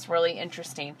that this is really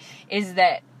interesting, is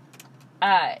that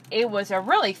it was a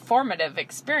really formative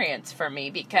experience for me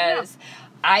because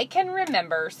I can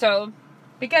remember,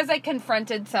 because I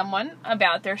confronted someone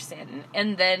about their sin,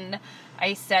 and then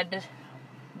I said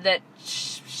that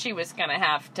she was going to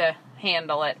have to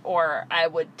handle it, or I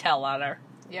would tell on her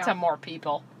to more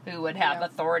people who would have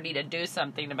authority to do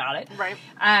something about it. Right.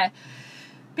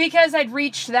 Because I'd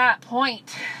reached that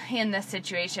point in the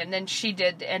situation, then she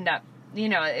did end up,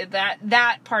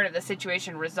 that part of the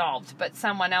situation resolved, but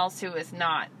someone else who was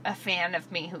not a fan of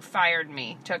me, who fired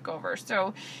me, took over.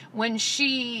 So when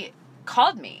she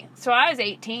called me, so I was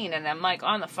 18, and I'm like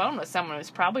on the phone with someone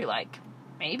who's probably like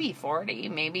maybe 40,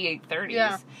 maybe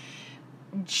 30s,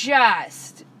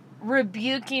 just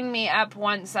rebuking me up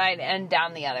one side and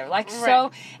down the other,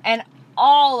 so, and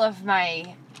all of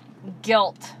my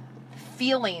guilt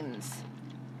feelings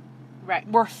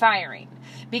were firing,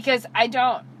 because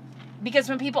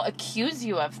when people accuse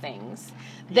you of things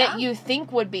that you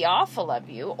think would be awful of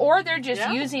you, or they're just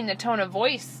using the tone of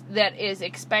voice that is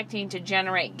expecting to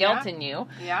generate guilt in you,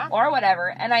 or whatever.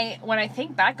 And when I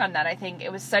think back on that, I think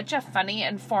it was such a funny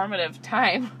and formative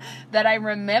time that I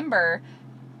remember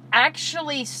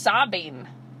actually sobbing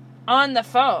on the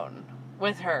phone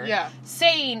with her,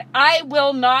 saying, I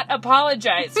will not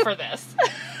apologize for this.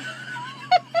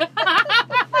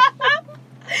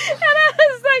 And I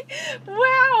was like,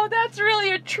 wow, that's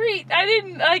really a treat.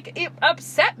 It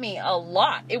upset me a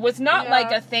lot. It was not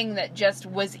like a thing that just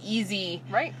was easy.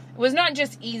 Right. It was not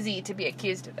just easy to be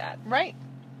accused of that. Right.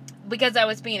 Because I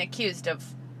was being accused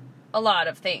of a lot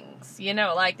of things.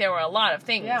 There were a lot of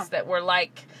things that were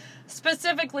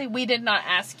specifically, we did not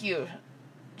ask you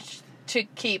to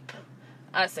keep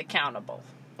us accountable.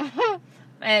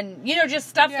 And, just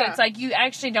stuff that's like, you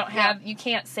actually don't have, you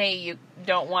can't say you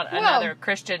don't want another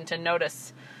Christian to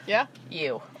notice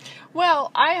you.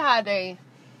 Well, I had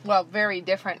very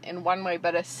different in one way,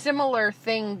 but a similar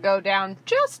thing go down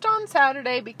just on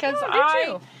Saturday, because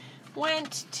I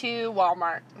went to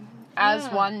Walmart, as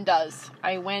one does.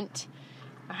 I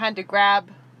had to grab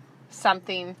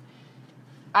something.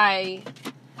 I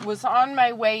was on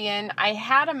my way in. I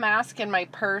had a mask in my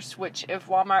purse, which if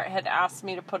Walmart had asked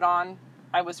me to put on,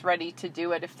 I was ready to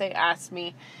do it if they asked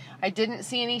me. I didn't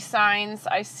see any signs.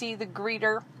 I see the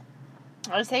greeter.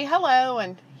 I say hello,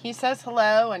 and he says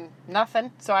hello, and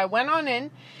nothing. So I went on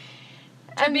in.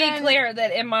 To be clear,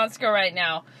 that in Moscow right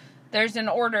now, there's an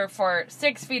order for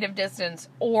 6 feet of distance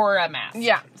or a mask.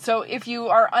 Yeah. So if you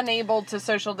are unable to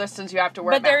social distance, you have to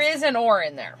wear a mask. But there is an or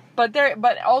in there.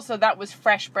 But also that was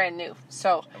fresh, brand new.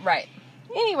 So right.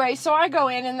 Anyway, so I go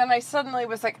in, and then I suddenly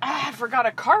was like, I forgot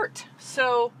a cart.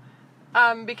 So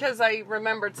because I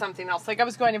remembered something else. I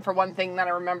was going in for one thing, then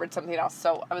I remembered something else.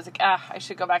 So I was like, I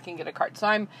should go back and get a cart. So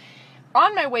I'm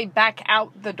on my way back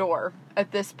out the door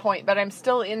at this point, but I'm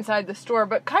still inside the store,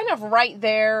 but kind of right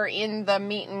there in the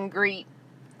meet and greet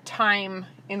time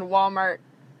in Walmart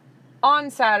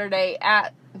on Saturday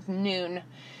at noon.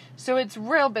 So it's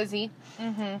real busy.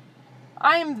 Mm-hmm.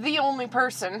 I'm the only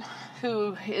person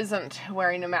who isn't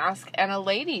wearing a mask, and a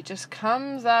lady just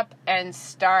comes up and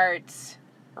starts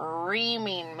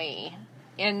reaming me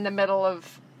in the middle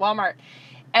of Walmart.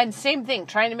 And same thing,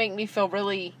 trying to make me feel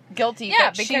really guilty.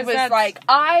 Yeah, but she was like,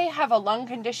 I have a lung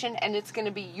condition, and it's going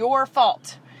to be your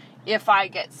fault if I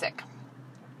get sick.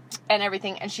 And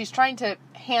everything. And she's trying to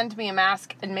hand me a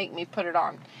mask and make me put it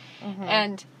on. Mm-hmm.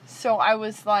 And So I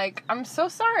was like, I'm so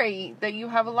sorry that you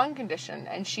have a lung condition.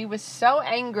 And she was so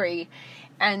angry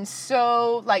and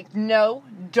so like, no,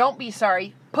 don't be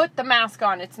sorry. Put the mask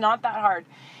on. It's not that hard.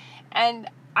 And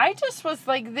I just was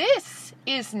like, this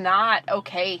is not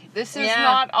okay. This is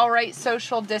not all right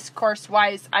social discourse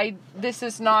wise. This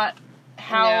is not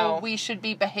how we should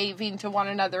be behaving to one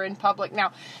another in public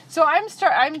now. So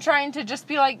I'm trying to just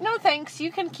be like, no thanks,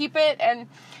 you can keep it, and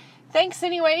thanks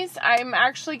anyways. I'm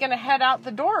actually going to head out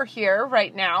the door here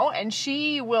right now, and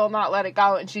she will not let it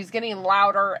go, and she's getting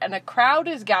louder, and a crowd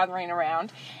is gathering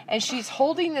around, and she's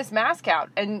holding this mask out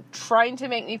and trying to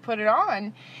make me put it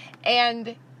on,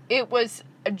 and it was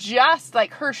just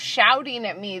like her shouting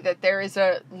at me that there is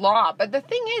a law. But the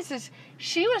thing is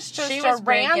she was just a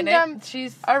random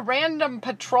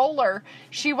patroller.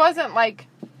 She wasn't like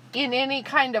in any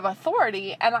kind of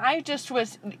authority, and I just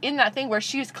was in that thing where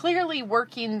she was clearly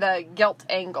working the guilt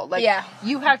angle. Like,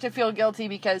 you have to feel guilty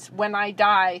because when I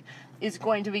die, is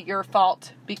going to be your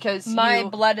fault because my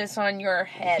blood is on your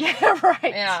head. Yeah, right.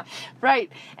 Yeah.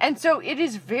 Right. And so it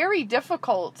is very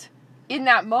difficult in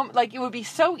that moment. Like, it would be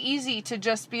so easy to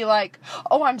just be like,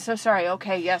 oh, I'm so sorry.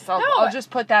 Okay, yes, I'll just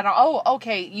put that on. Oh,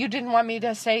 okay, you didn't want me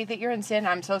to say that you're in sin.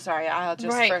 I'm so sorry. I'll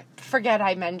just forget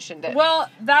I mentioned it. Well,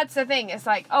 that's the thing. It's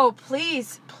like, oh,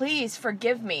 please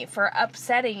forgive me for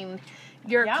upsetting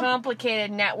your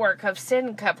complicated network of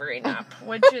sin covering up,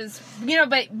 which is,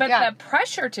 but the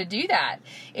pressure to do that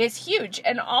is huge.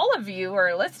 And all of you who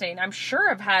are listening, I'm sure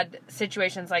have had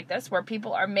situations like this where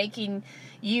people are making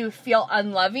you feel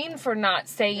unloving for not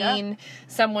saying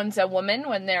someone's a woman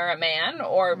when they're a man,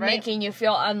 or making you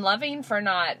feel unloving for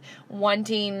not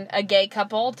wanting a gay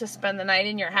couple to spend the night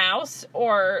in your house,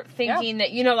 or thinking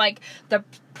that, like the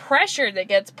pressure that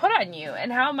gets put on you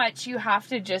and how much you have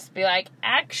to just be like,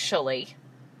 actually,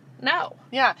 no.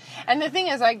 Yeah. And the thing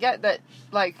is, I get that,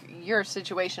 like, your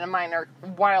situation and mine are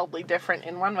wildly different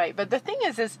in one way. But the thing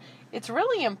is it's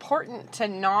really important to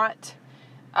not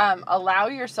allow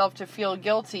yourself to feel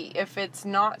guilty if it's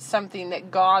not something that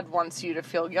God wants you to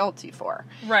feel guilty for.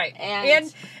 Right.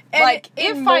 And like,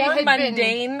 if more I had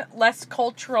mundane, less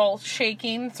cultural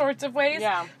shaking sorts of ways,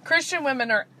 Christian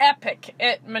women are epic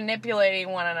at manipulating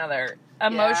one another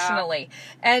emotionally.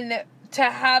 And to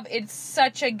have, it's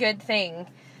such a good thing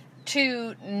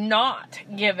to not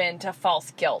give in to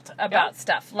false guilt about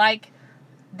stuff. Like,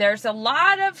 there's a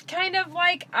lot of kind of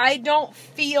like, I don't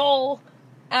feel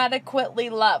adequately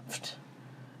loved.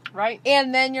 Right.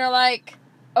 And then you're like,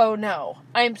 oh no,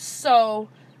 I'm so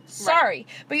sorry. Right.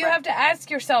 But you have to ask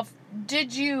yourself,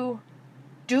 did you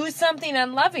do something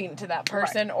unloving to that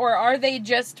person? Or are they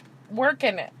just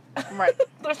working it? Right.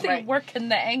 Are they working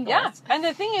the angles? Yeah. And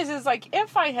the thing is like,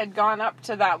 if I had gone up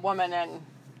to that woman and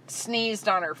sneezed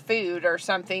on her food or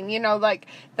something, like,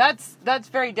 that's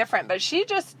very different. But she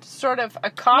just sort of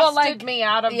accosted me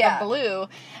out of the blue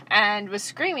and was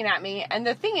screaming at me. And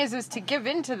the thing is to give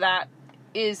into that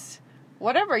is,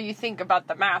 whatever you think about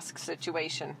the mask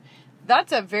situation,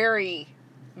 that's a very,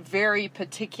 very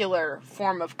particular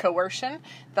form of coercion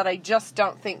that I just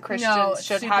don't think Christians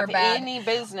should have any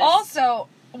business. Also,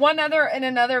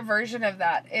 another version of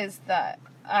that is that,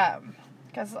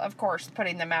 because of course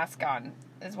putting the mask on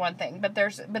is one thing, but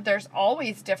there's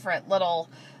always different little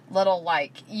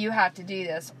like, you have to do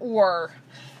this, or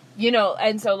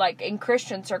and so like in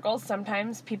Christian circles,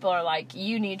 sometimes people are like,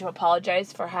 you need to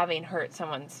apologize for having hurt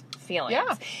someone's feelings.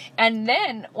 Yeah. And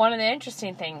then one of the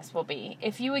interesting things will be,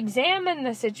 if you examine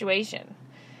the situation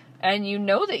and you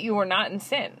know that you were not in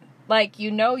sin, like,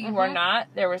 you were not,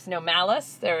 there was no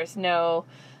malice, there was no,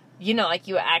 like,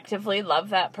 you actively love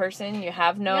that person, you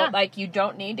have no, like, you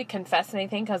don't need to confess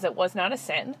anything because it was not a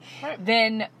sin,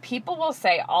 then people will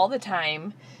say all the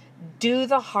time, do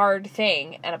the hard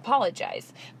thing and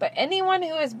apologize. But anyone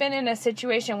who has been in a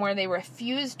situation where they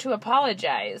refuse to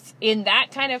apologize in that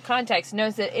kind of context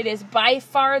knows that it is by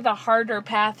far the harder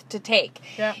path to take.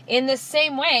 Yeah. In the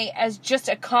same way as just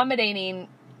accommodating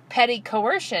petty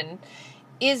coercion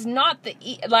is not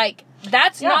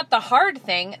that's not the hard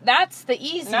thing. That's the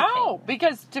easy thing. No,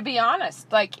 because to be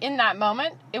honest, like, in that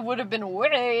moment, it would have been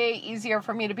way easier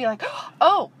for me to be like,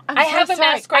 oh, I have a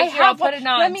mask right here, I'll put it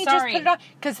on. Let me just put it on.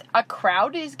 Because a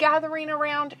crowd is gathering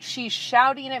around. She's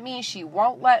shouting at me. She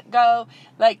won't let go.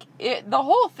 Like, the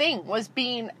whole thing was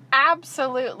being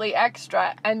absolutely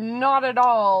extra and not at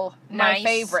all my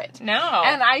favorite. No.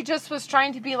 And I just was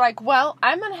trying to be like, well,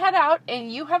 I'm going to head out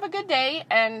and you have a good day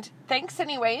and thanks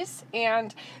anyways.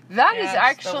 And that is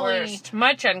actually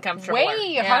much uncomfortable.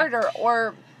 Way harder.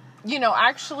 Or,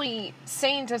 actually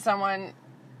saying to someone,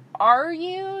 are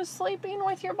you sleeping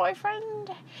with your boyfriend?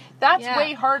 That's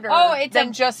way harder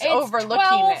than just overlooking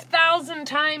it. 12,000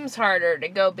 times harder to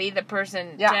go be the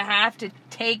person to have to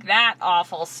take that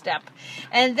awful step.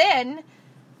 And then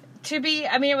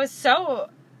it was so,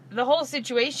 the whole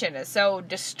situation is so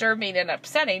disturbing and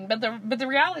upsetting, but the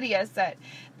reality is that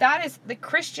is the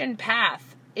Christian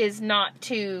path is not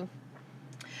to,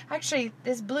 actually,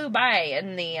 this blew by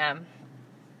in the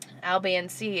Albion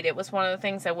Seed. It was one of the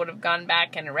things I would have gone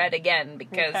back and read again,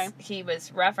 because he was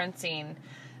referencing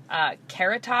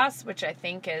keratos, which I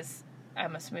think is,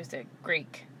 I'm assuming it's a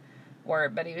Greek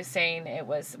word, but he was saying it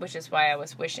was, which is why I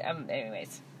was wishing,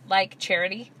 anyways, like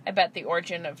charity, about the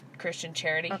origin of Christian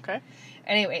charity. Okay.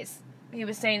 Anyways, he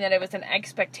was saying that it was an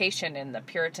expectation in the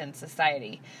Puritan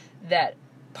society that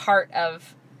part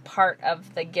of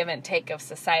the give and take of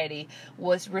society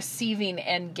was receiving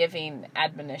and giving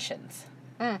admonitions.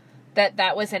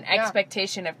 That was an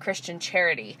expectation of Christian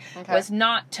charity, was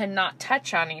not to not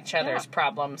touch on each other's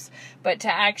problems, but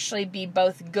to actually be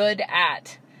both good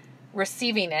at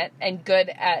receiving it and good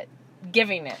at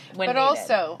giving it when needed. But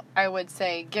also, I would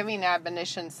say giving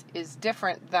admonitions is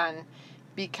different than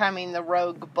becoming the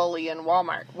rogue bully in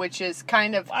Walmart, which is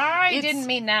kind of... I didn't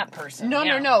mean that person.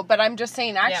 No, but I'm just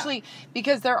saying, actually,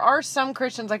 because there are some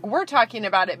Christians, like, we're talking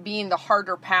about it being the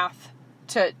harder path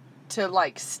to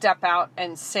like step out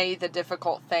and say the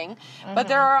difficult thing. But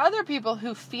there are other people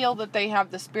who feel that they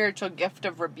have the spiritual gift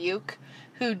of rebuke,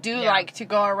 who do like to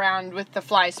go around with the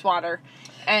fly swatter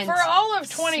and for all of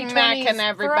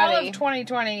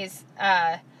 2020's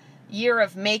year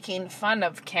of making fun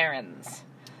of Karens.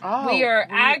 We are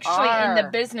actually in the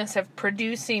business of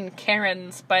producing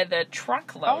Karens by the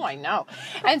truckload. Oh, I know.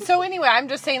 And so anyway, I'm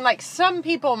just saying, like, some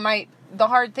people might, the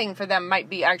hard thing for them might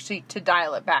be actually to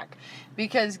dial it back.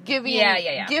 Because giving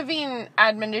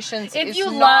admonitions if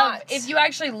you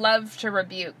actually love to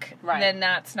rebuke, then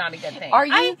that's not a good thing. Are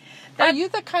you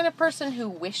the kind of person who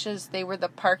wishes they were the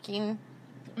parking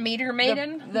meter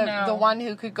maiden? The one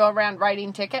who could go around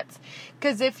writing tickets?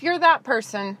 Because if you're that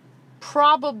person,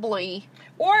 probably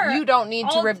you don't need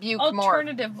to rebuke more.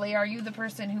 Alternatively, are you the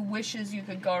person who wishes you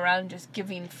could go around just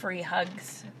giving free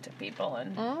hugs to people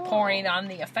and pouring on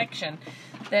the affection?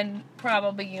 Then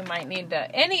probably you might need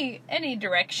to, any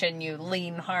direction you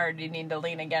lean hard, you need to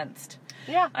lean against.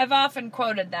 Yeah. I've often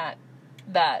quoted that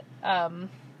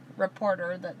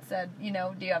reporter that said, do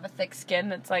you have a thick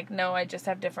skin? It's like, no, I just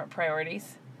have different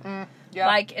priorities. Yeah.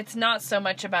 Like, it's not so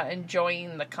much about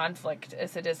enjoying the conflict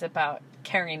as it is about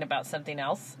caring about something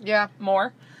else. Yeah.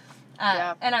 More.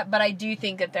 But I do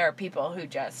think that there are people who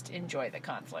just enjoy the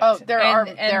conflict. Oh, there are.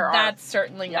 That's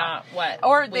certainly not what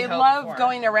Or we they hope love for.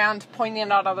 going around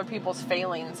pointing out other people's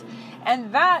failings.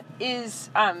 And that is,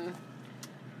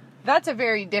 that's a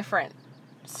very different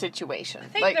situation. I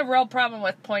think the real problem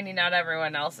with pointing out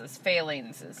everyone else's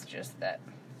failings is just that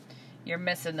you're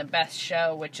missing the best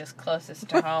show, which is closest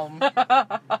to home. It's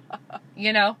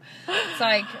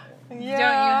like, don't you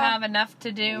have enough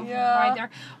to do right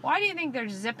there? Why do you think they're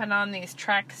zipping on these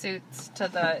tracksuits to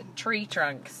the tree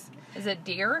trunks? Is it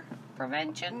deer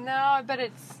prevention? No, I bet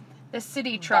it's... The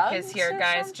city truck is here,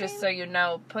 guys, something? just so you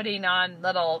know, putting on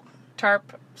little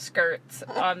tarp skirts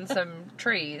on some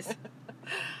trees.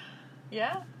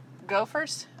 Yeah.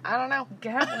 Gophers? I don't know.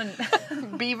 Gatlin.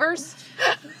 Beavers?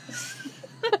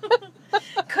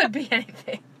 Could be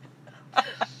anything.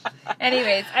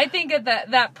 Anyways, I think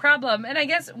that problem, and I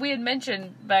guess we had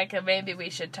mentioned, Becca, maybe we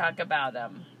should talk about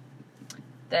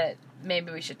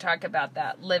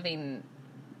that living,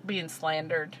 being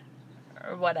slandered,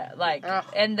 or what,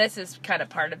 and this is kind of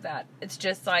part of that. It's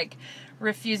just like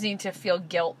refusing to feel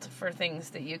guilt for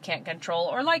things that you can't control,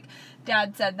 or like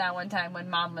Dad said that one time when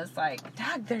Mom was like,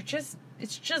 Dad,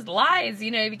 it's just lies,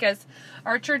 because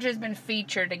our church has been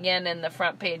featured again in the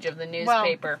front page of the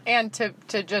newspaper. Well, and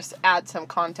to just add some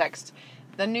context,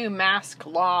 the new mask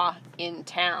law in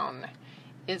town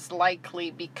is likely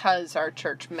because our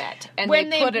church met. And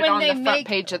they put it on the front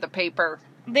page of the paper.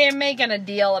 They're making a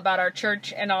deal about our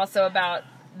church and also about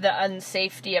the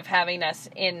unsafety of having us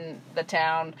in the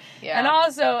town. Yeah. And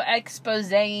also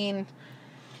exposing...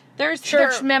 There's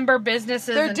church member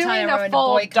businesses. They're doing a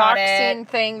full doxing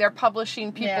thing. They're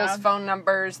publishing people's phone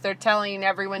numbers. They're telling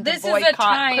everyone to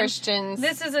boycott Christians.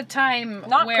 This is a time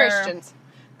not Christians.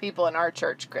 People in our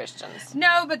church, Christians.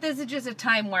 No, but this is just a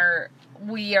time where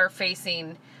we are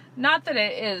facing, not that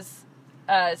it is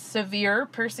severe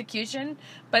persecution,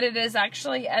 but it is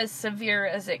actually as severe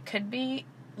as it could be.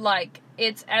 Like,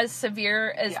 it's as severe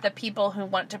as the people who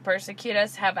want to persecute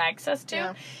us have access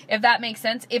to, if that makes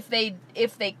sense. If they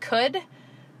could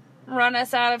run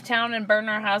us out of town and burn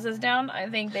our houses down, I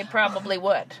think they probably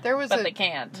would. But they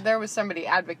can't. There was somebody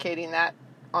advocating that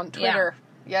on Twitter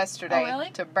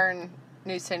yesterday to burn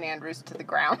New St. Andrews to the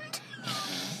ground.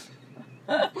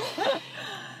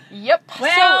 Yep.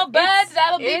 Well, but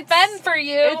that'll be fun for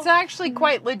you. It's actually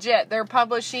quite legit. They're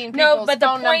publishing people's phone numbers. No,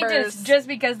 but the point is, just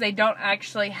because they don't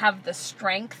actually have the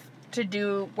strength to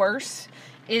do worse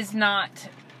is not...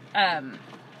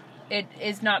 it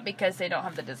is not because they don't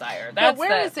have the desire. But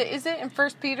where is it? Is it in 1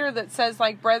 Peter that says,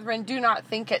 like, brethren, do not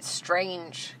think it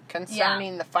strange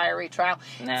concerning the fiery trial?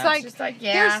 No, it's just like,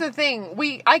 here's the thing.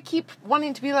 I keep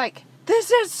wanting to be like,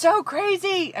 this is so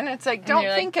crazy. And it's like, don't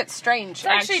think it's strange. It's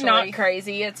actually not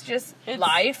crazy. It's just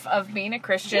life of being a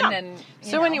Christian. Yeah. And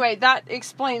so anyway, that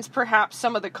explains perhaps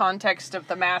some of the context of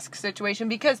the mask situation,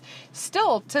 because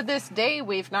still to this day,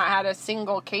 we've not had a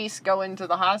single case go into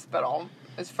the hospital,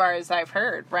 as far as I've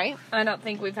heard, right? I don't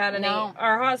think we've had any. No.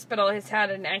 Our hospital has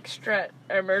had an extra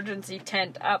emergency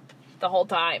tent up the whole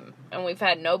time, and we've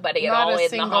had nobody at all in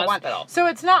the hospital. One. So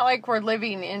it's not like we're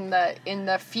living in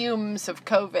the fumes of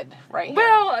COVID, right?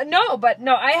 Well,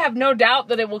 no, I have no doubt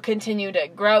that it will continue to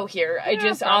grow here. Yeah,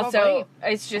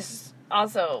 It's just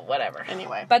also whatever.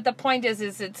 Anyway. But the point is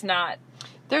it's not.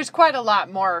 There's quite a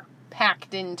lot more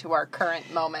packed into our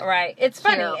current moment. Right. It's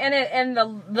funny, here. and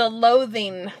the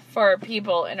loathing for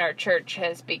people in our church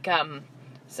has become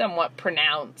somewhat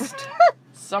pronounced.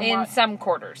 In some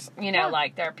quarters.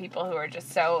 Like there are people who are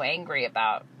just so angry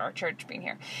about our church being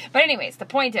here. But anyways, the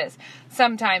point is,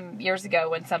 sometime years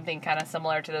ago when something kind of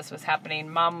similar to this was happening,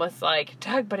 Mom was like,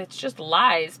 Doug, but it's just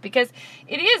lies. Because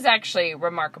it is actually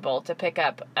remarkable to pick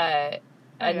up a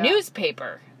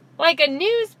newspaper. Like a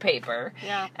newspaper.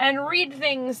 Yeah. And read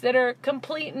things that are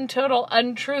complete and total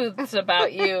untruths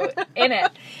about you in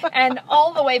it. And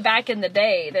all the way back in the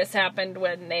day, this happened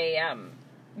when they...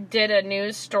 did a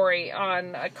news story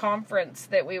on a conference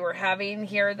that we were having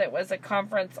here that was a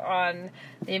conference on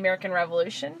the American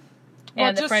Revolution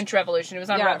and the French Revolution. It was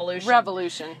on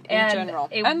Revolution in general.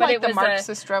 But it was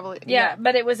Marxist Revolution. Yeah,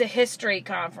 but it was a history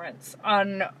conference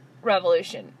on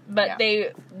Revolution. But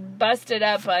they busted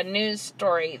up a news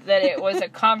story that it was a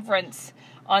conference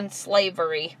on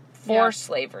slavery, for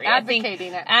slavery.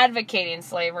 Advocating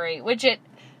slavery, which it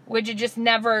just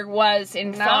never was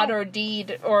in thought or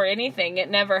deed or anything. It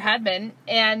never had been.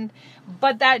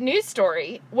 But that news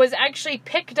story was actually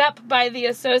picked up by the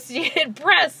Associated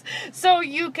Press. So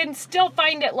you can still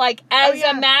find it as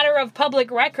a matter of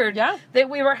public record that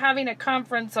we were having a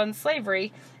conference on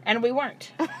slavery, and we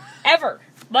weren't. Ever.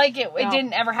 It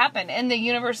didn't ever happen. And the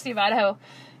University of Idaho,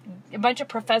 a bunch of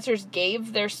professors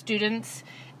gave their students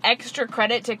extra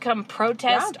credit to come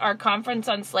protest our conference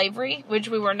on slavery, which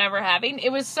we were never having.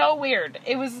 It was so weird.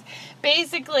 It was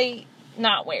basically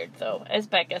not weird, though, as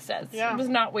Becca says. Yeah. It was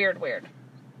not weird.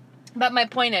 But my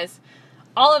point is,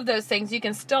 all of those things, you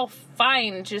can still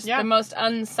find just the most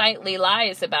unsightly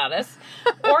lies about us.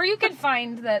 Or you can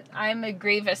find that I'm a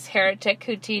grievous heretic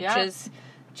who teaches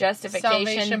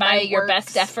justification by your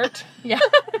best effort. Yeah.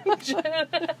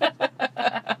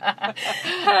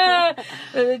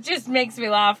 It just makes me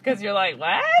laugh because you're like,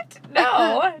 what?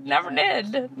 No, never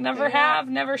did. Never have.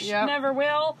 Never never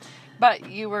will. But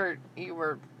you were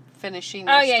finishing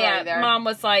your story there. Mom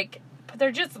was like, but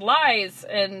they're just lies.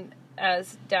 And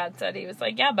as Dad said, he was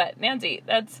like, yeah, but Nancy,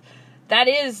 that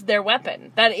is their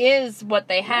weapon. That is what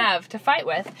they have to fight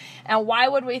with. And why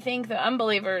would we think the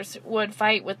unbelievers would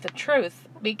fight with the truth?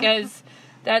 Because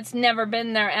that's never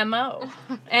been their MO.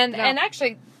 And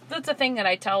actually, that's a thing that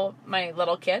I tell my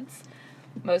little kids.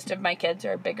 Most of my kids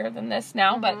are bigger than this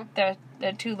now, but they're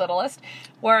the two littlest.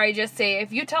 Where I just say,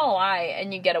 if you tell a lie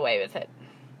and you get away with it,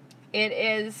 it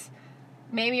is...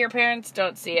 Maybe your parents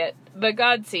don't see it, but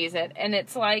God sees it. And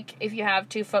it's like if you have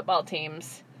two football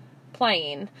teams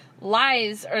playing,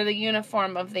 lies are the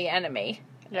uniform of the enemy.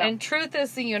 Yeah. And truth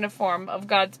is the uniform of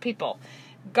God's people.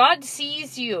 God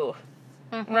sees you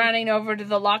running over to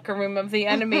the locker room of the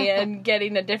enemy and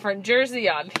getting a different jersey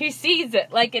on. He sees it.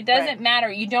 It doesn't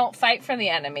matter. You don't fight for the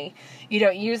enemy. You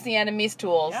don't use the enemy's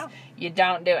tools. Yeah. You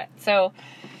don't do it. So,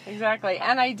 exactly.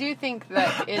 And I do think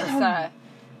that it's,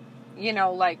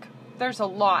 there's a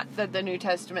lot that the New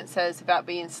Testament says about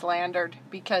being slandered,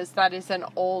 because that is an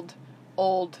old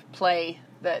play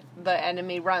that the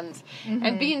enemy runs.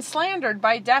 And being slandered,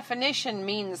 by definition,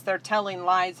 means they're telling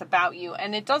lies about you.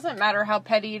 And it doesn't matter how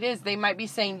petty it is. They might be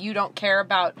saying you don't care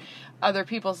about other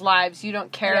people's lives. You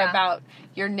don't care about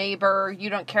your neighbor. You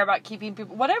don't care about keeping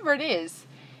people... Whatever it is,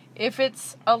 if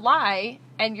it's a lie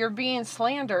and you're being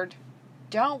slandered,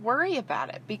 don't worry about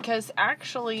it. Because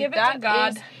actually, give it to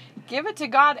God. Give it to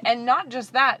God. And not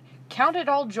just that. count it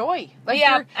all joy. Like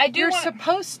you're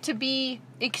supposed to be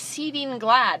exceeding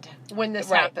glad when this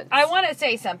happens. I want to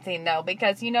say something though,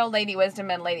 because Lady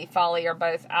Wisdom and Lady Folly are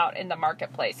both out in the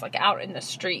marketplace, like out in the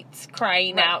streets,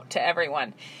 crying out to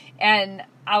everyone. And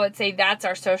I would say that's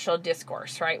our social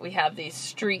discourse, right? We have these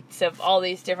streets of all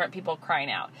these different people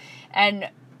crying out. And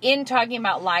in talking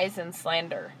about lies and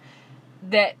slander,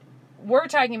 that we're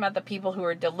talking about the people who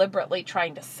are deliberately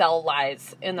trying to sell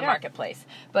lies in the marketplace.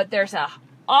 But there's a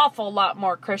awful lot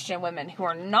more Christian women who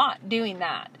are not doing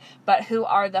that, but who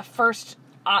are the first,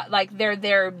 they're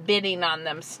there bidding on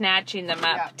them, snatching them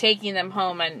up, taking them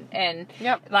home, and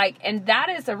that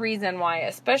is the reason why,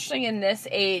 especially in this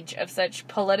age of such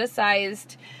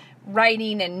politicized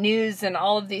writing and news and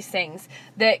all of these things,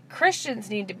 that Christians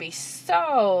need to be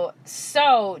so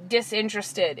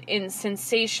disinterested in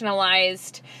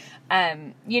sensationalized.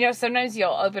 Sometimes you'll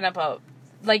open up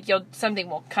something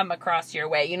will come across your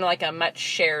way, like a much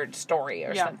shared story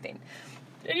or something.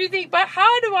 And you think, but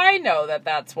how do I know that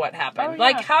that's what happened?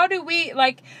 How do we,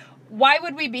 why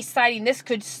would we be citing this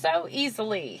could so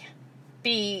easily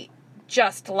be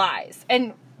just lies?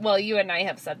 And, well, you and I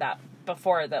have said that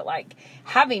before, that,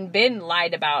 having been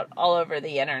lied about all over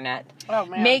the internet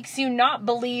makes you not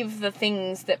believe the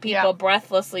things that people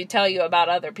breathlessly tell you about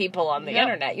other people on the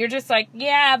internet. You're just like,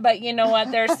 yeah, but you know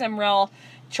what? There's some real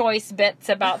choice bits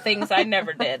about things I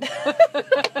never did.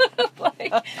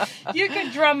 You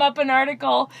could drum up an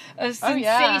article of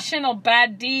sensational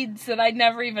bad deeds that I'd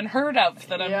never even heard of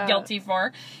that I'm guilty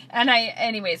for. And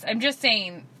I'm just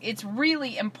saying, it's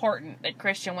really important that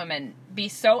Christian women be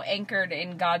so anchored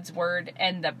in God's word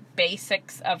and the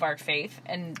basics of our faith,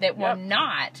 and that we're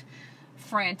not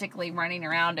frantically running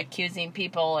around accusing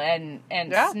people and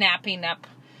snapping up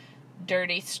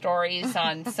dirty stories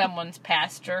on someone's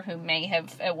pastor who may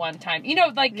have at one time,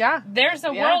 there's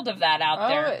a world of that out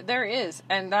there. Oh, there is.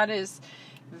 And that is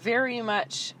very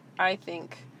much, I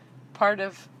think, part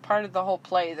of the whole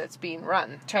play that's being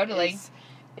run. Totally.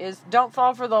 Is don't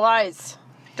fall for the lies.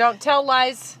 Don't tell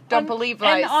lies. Don't believe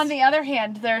lies. And on the other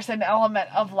hand, there's an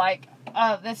element of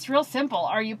that's real simple.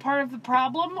 Are you part of the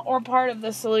problem or part of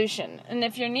the solution? And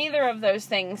if you're neither of those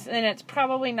things, then it's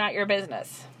probably not your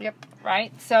business. Yep.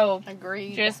 Right? So,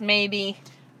 agreed. Just maybe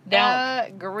don't.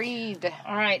 Agreed.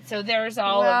 All right, so there's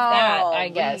all of that, I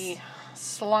guess.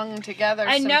 Slung together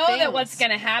I know things. that what's going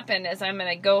to happen is I'm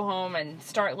going to go home and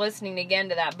start listening again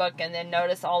to that book and then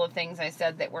notice all the things I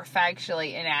said that were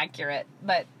factually inaccurate.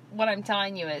 But what I'm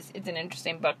telling you is it's an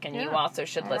interesting book, and you also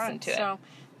should listen to it. So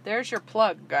there's your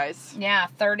plug, guys. Yeah,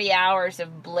 30 hours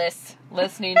of bliss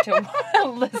listening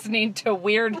to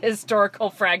weird historical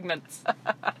fragments.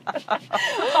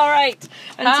 All right.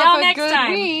 Until next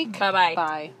time. Week. Bye-bye.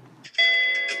 Bye.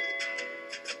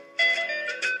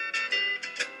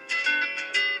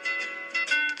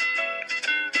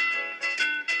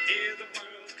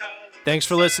 Thanks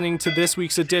for listening to this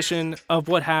week's edition of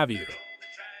What Have You.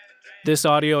 This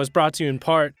audio is brought to you in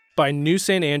part by New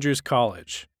St. Andrews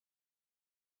College.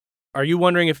 Are you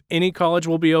wondering if any college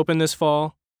will be open this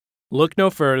fall? Look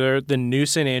no further than New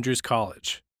St. Andrews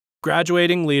College.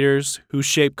 Graduating leaders who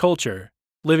shape culture,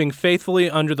 living faithfully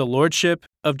under the lordship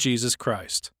of Jesus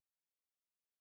Christ.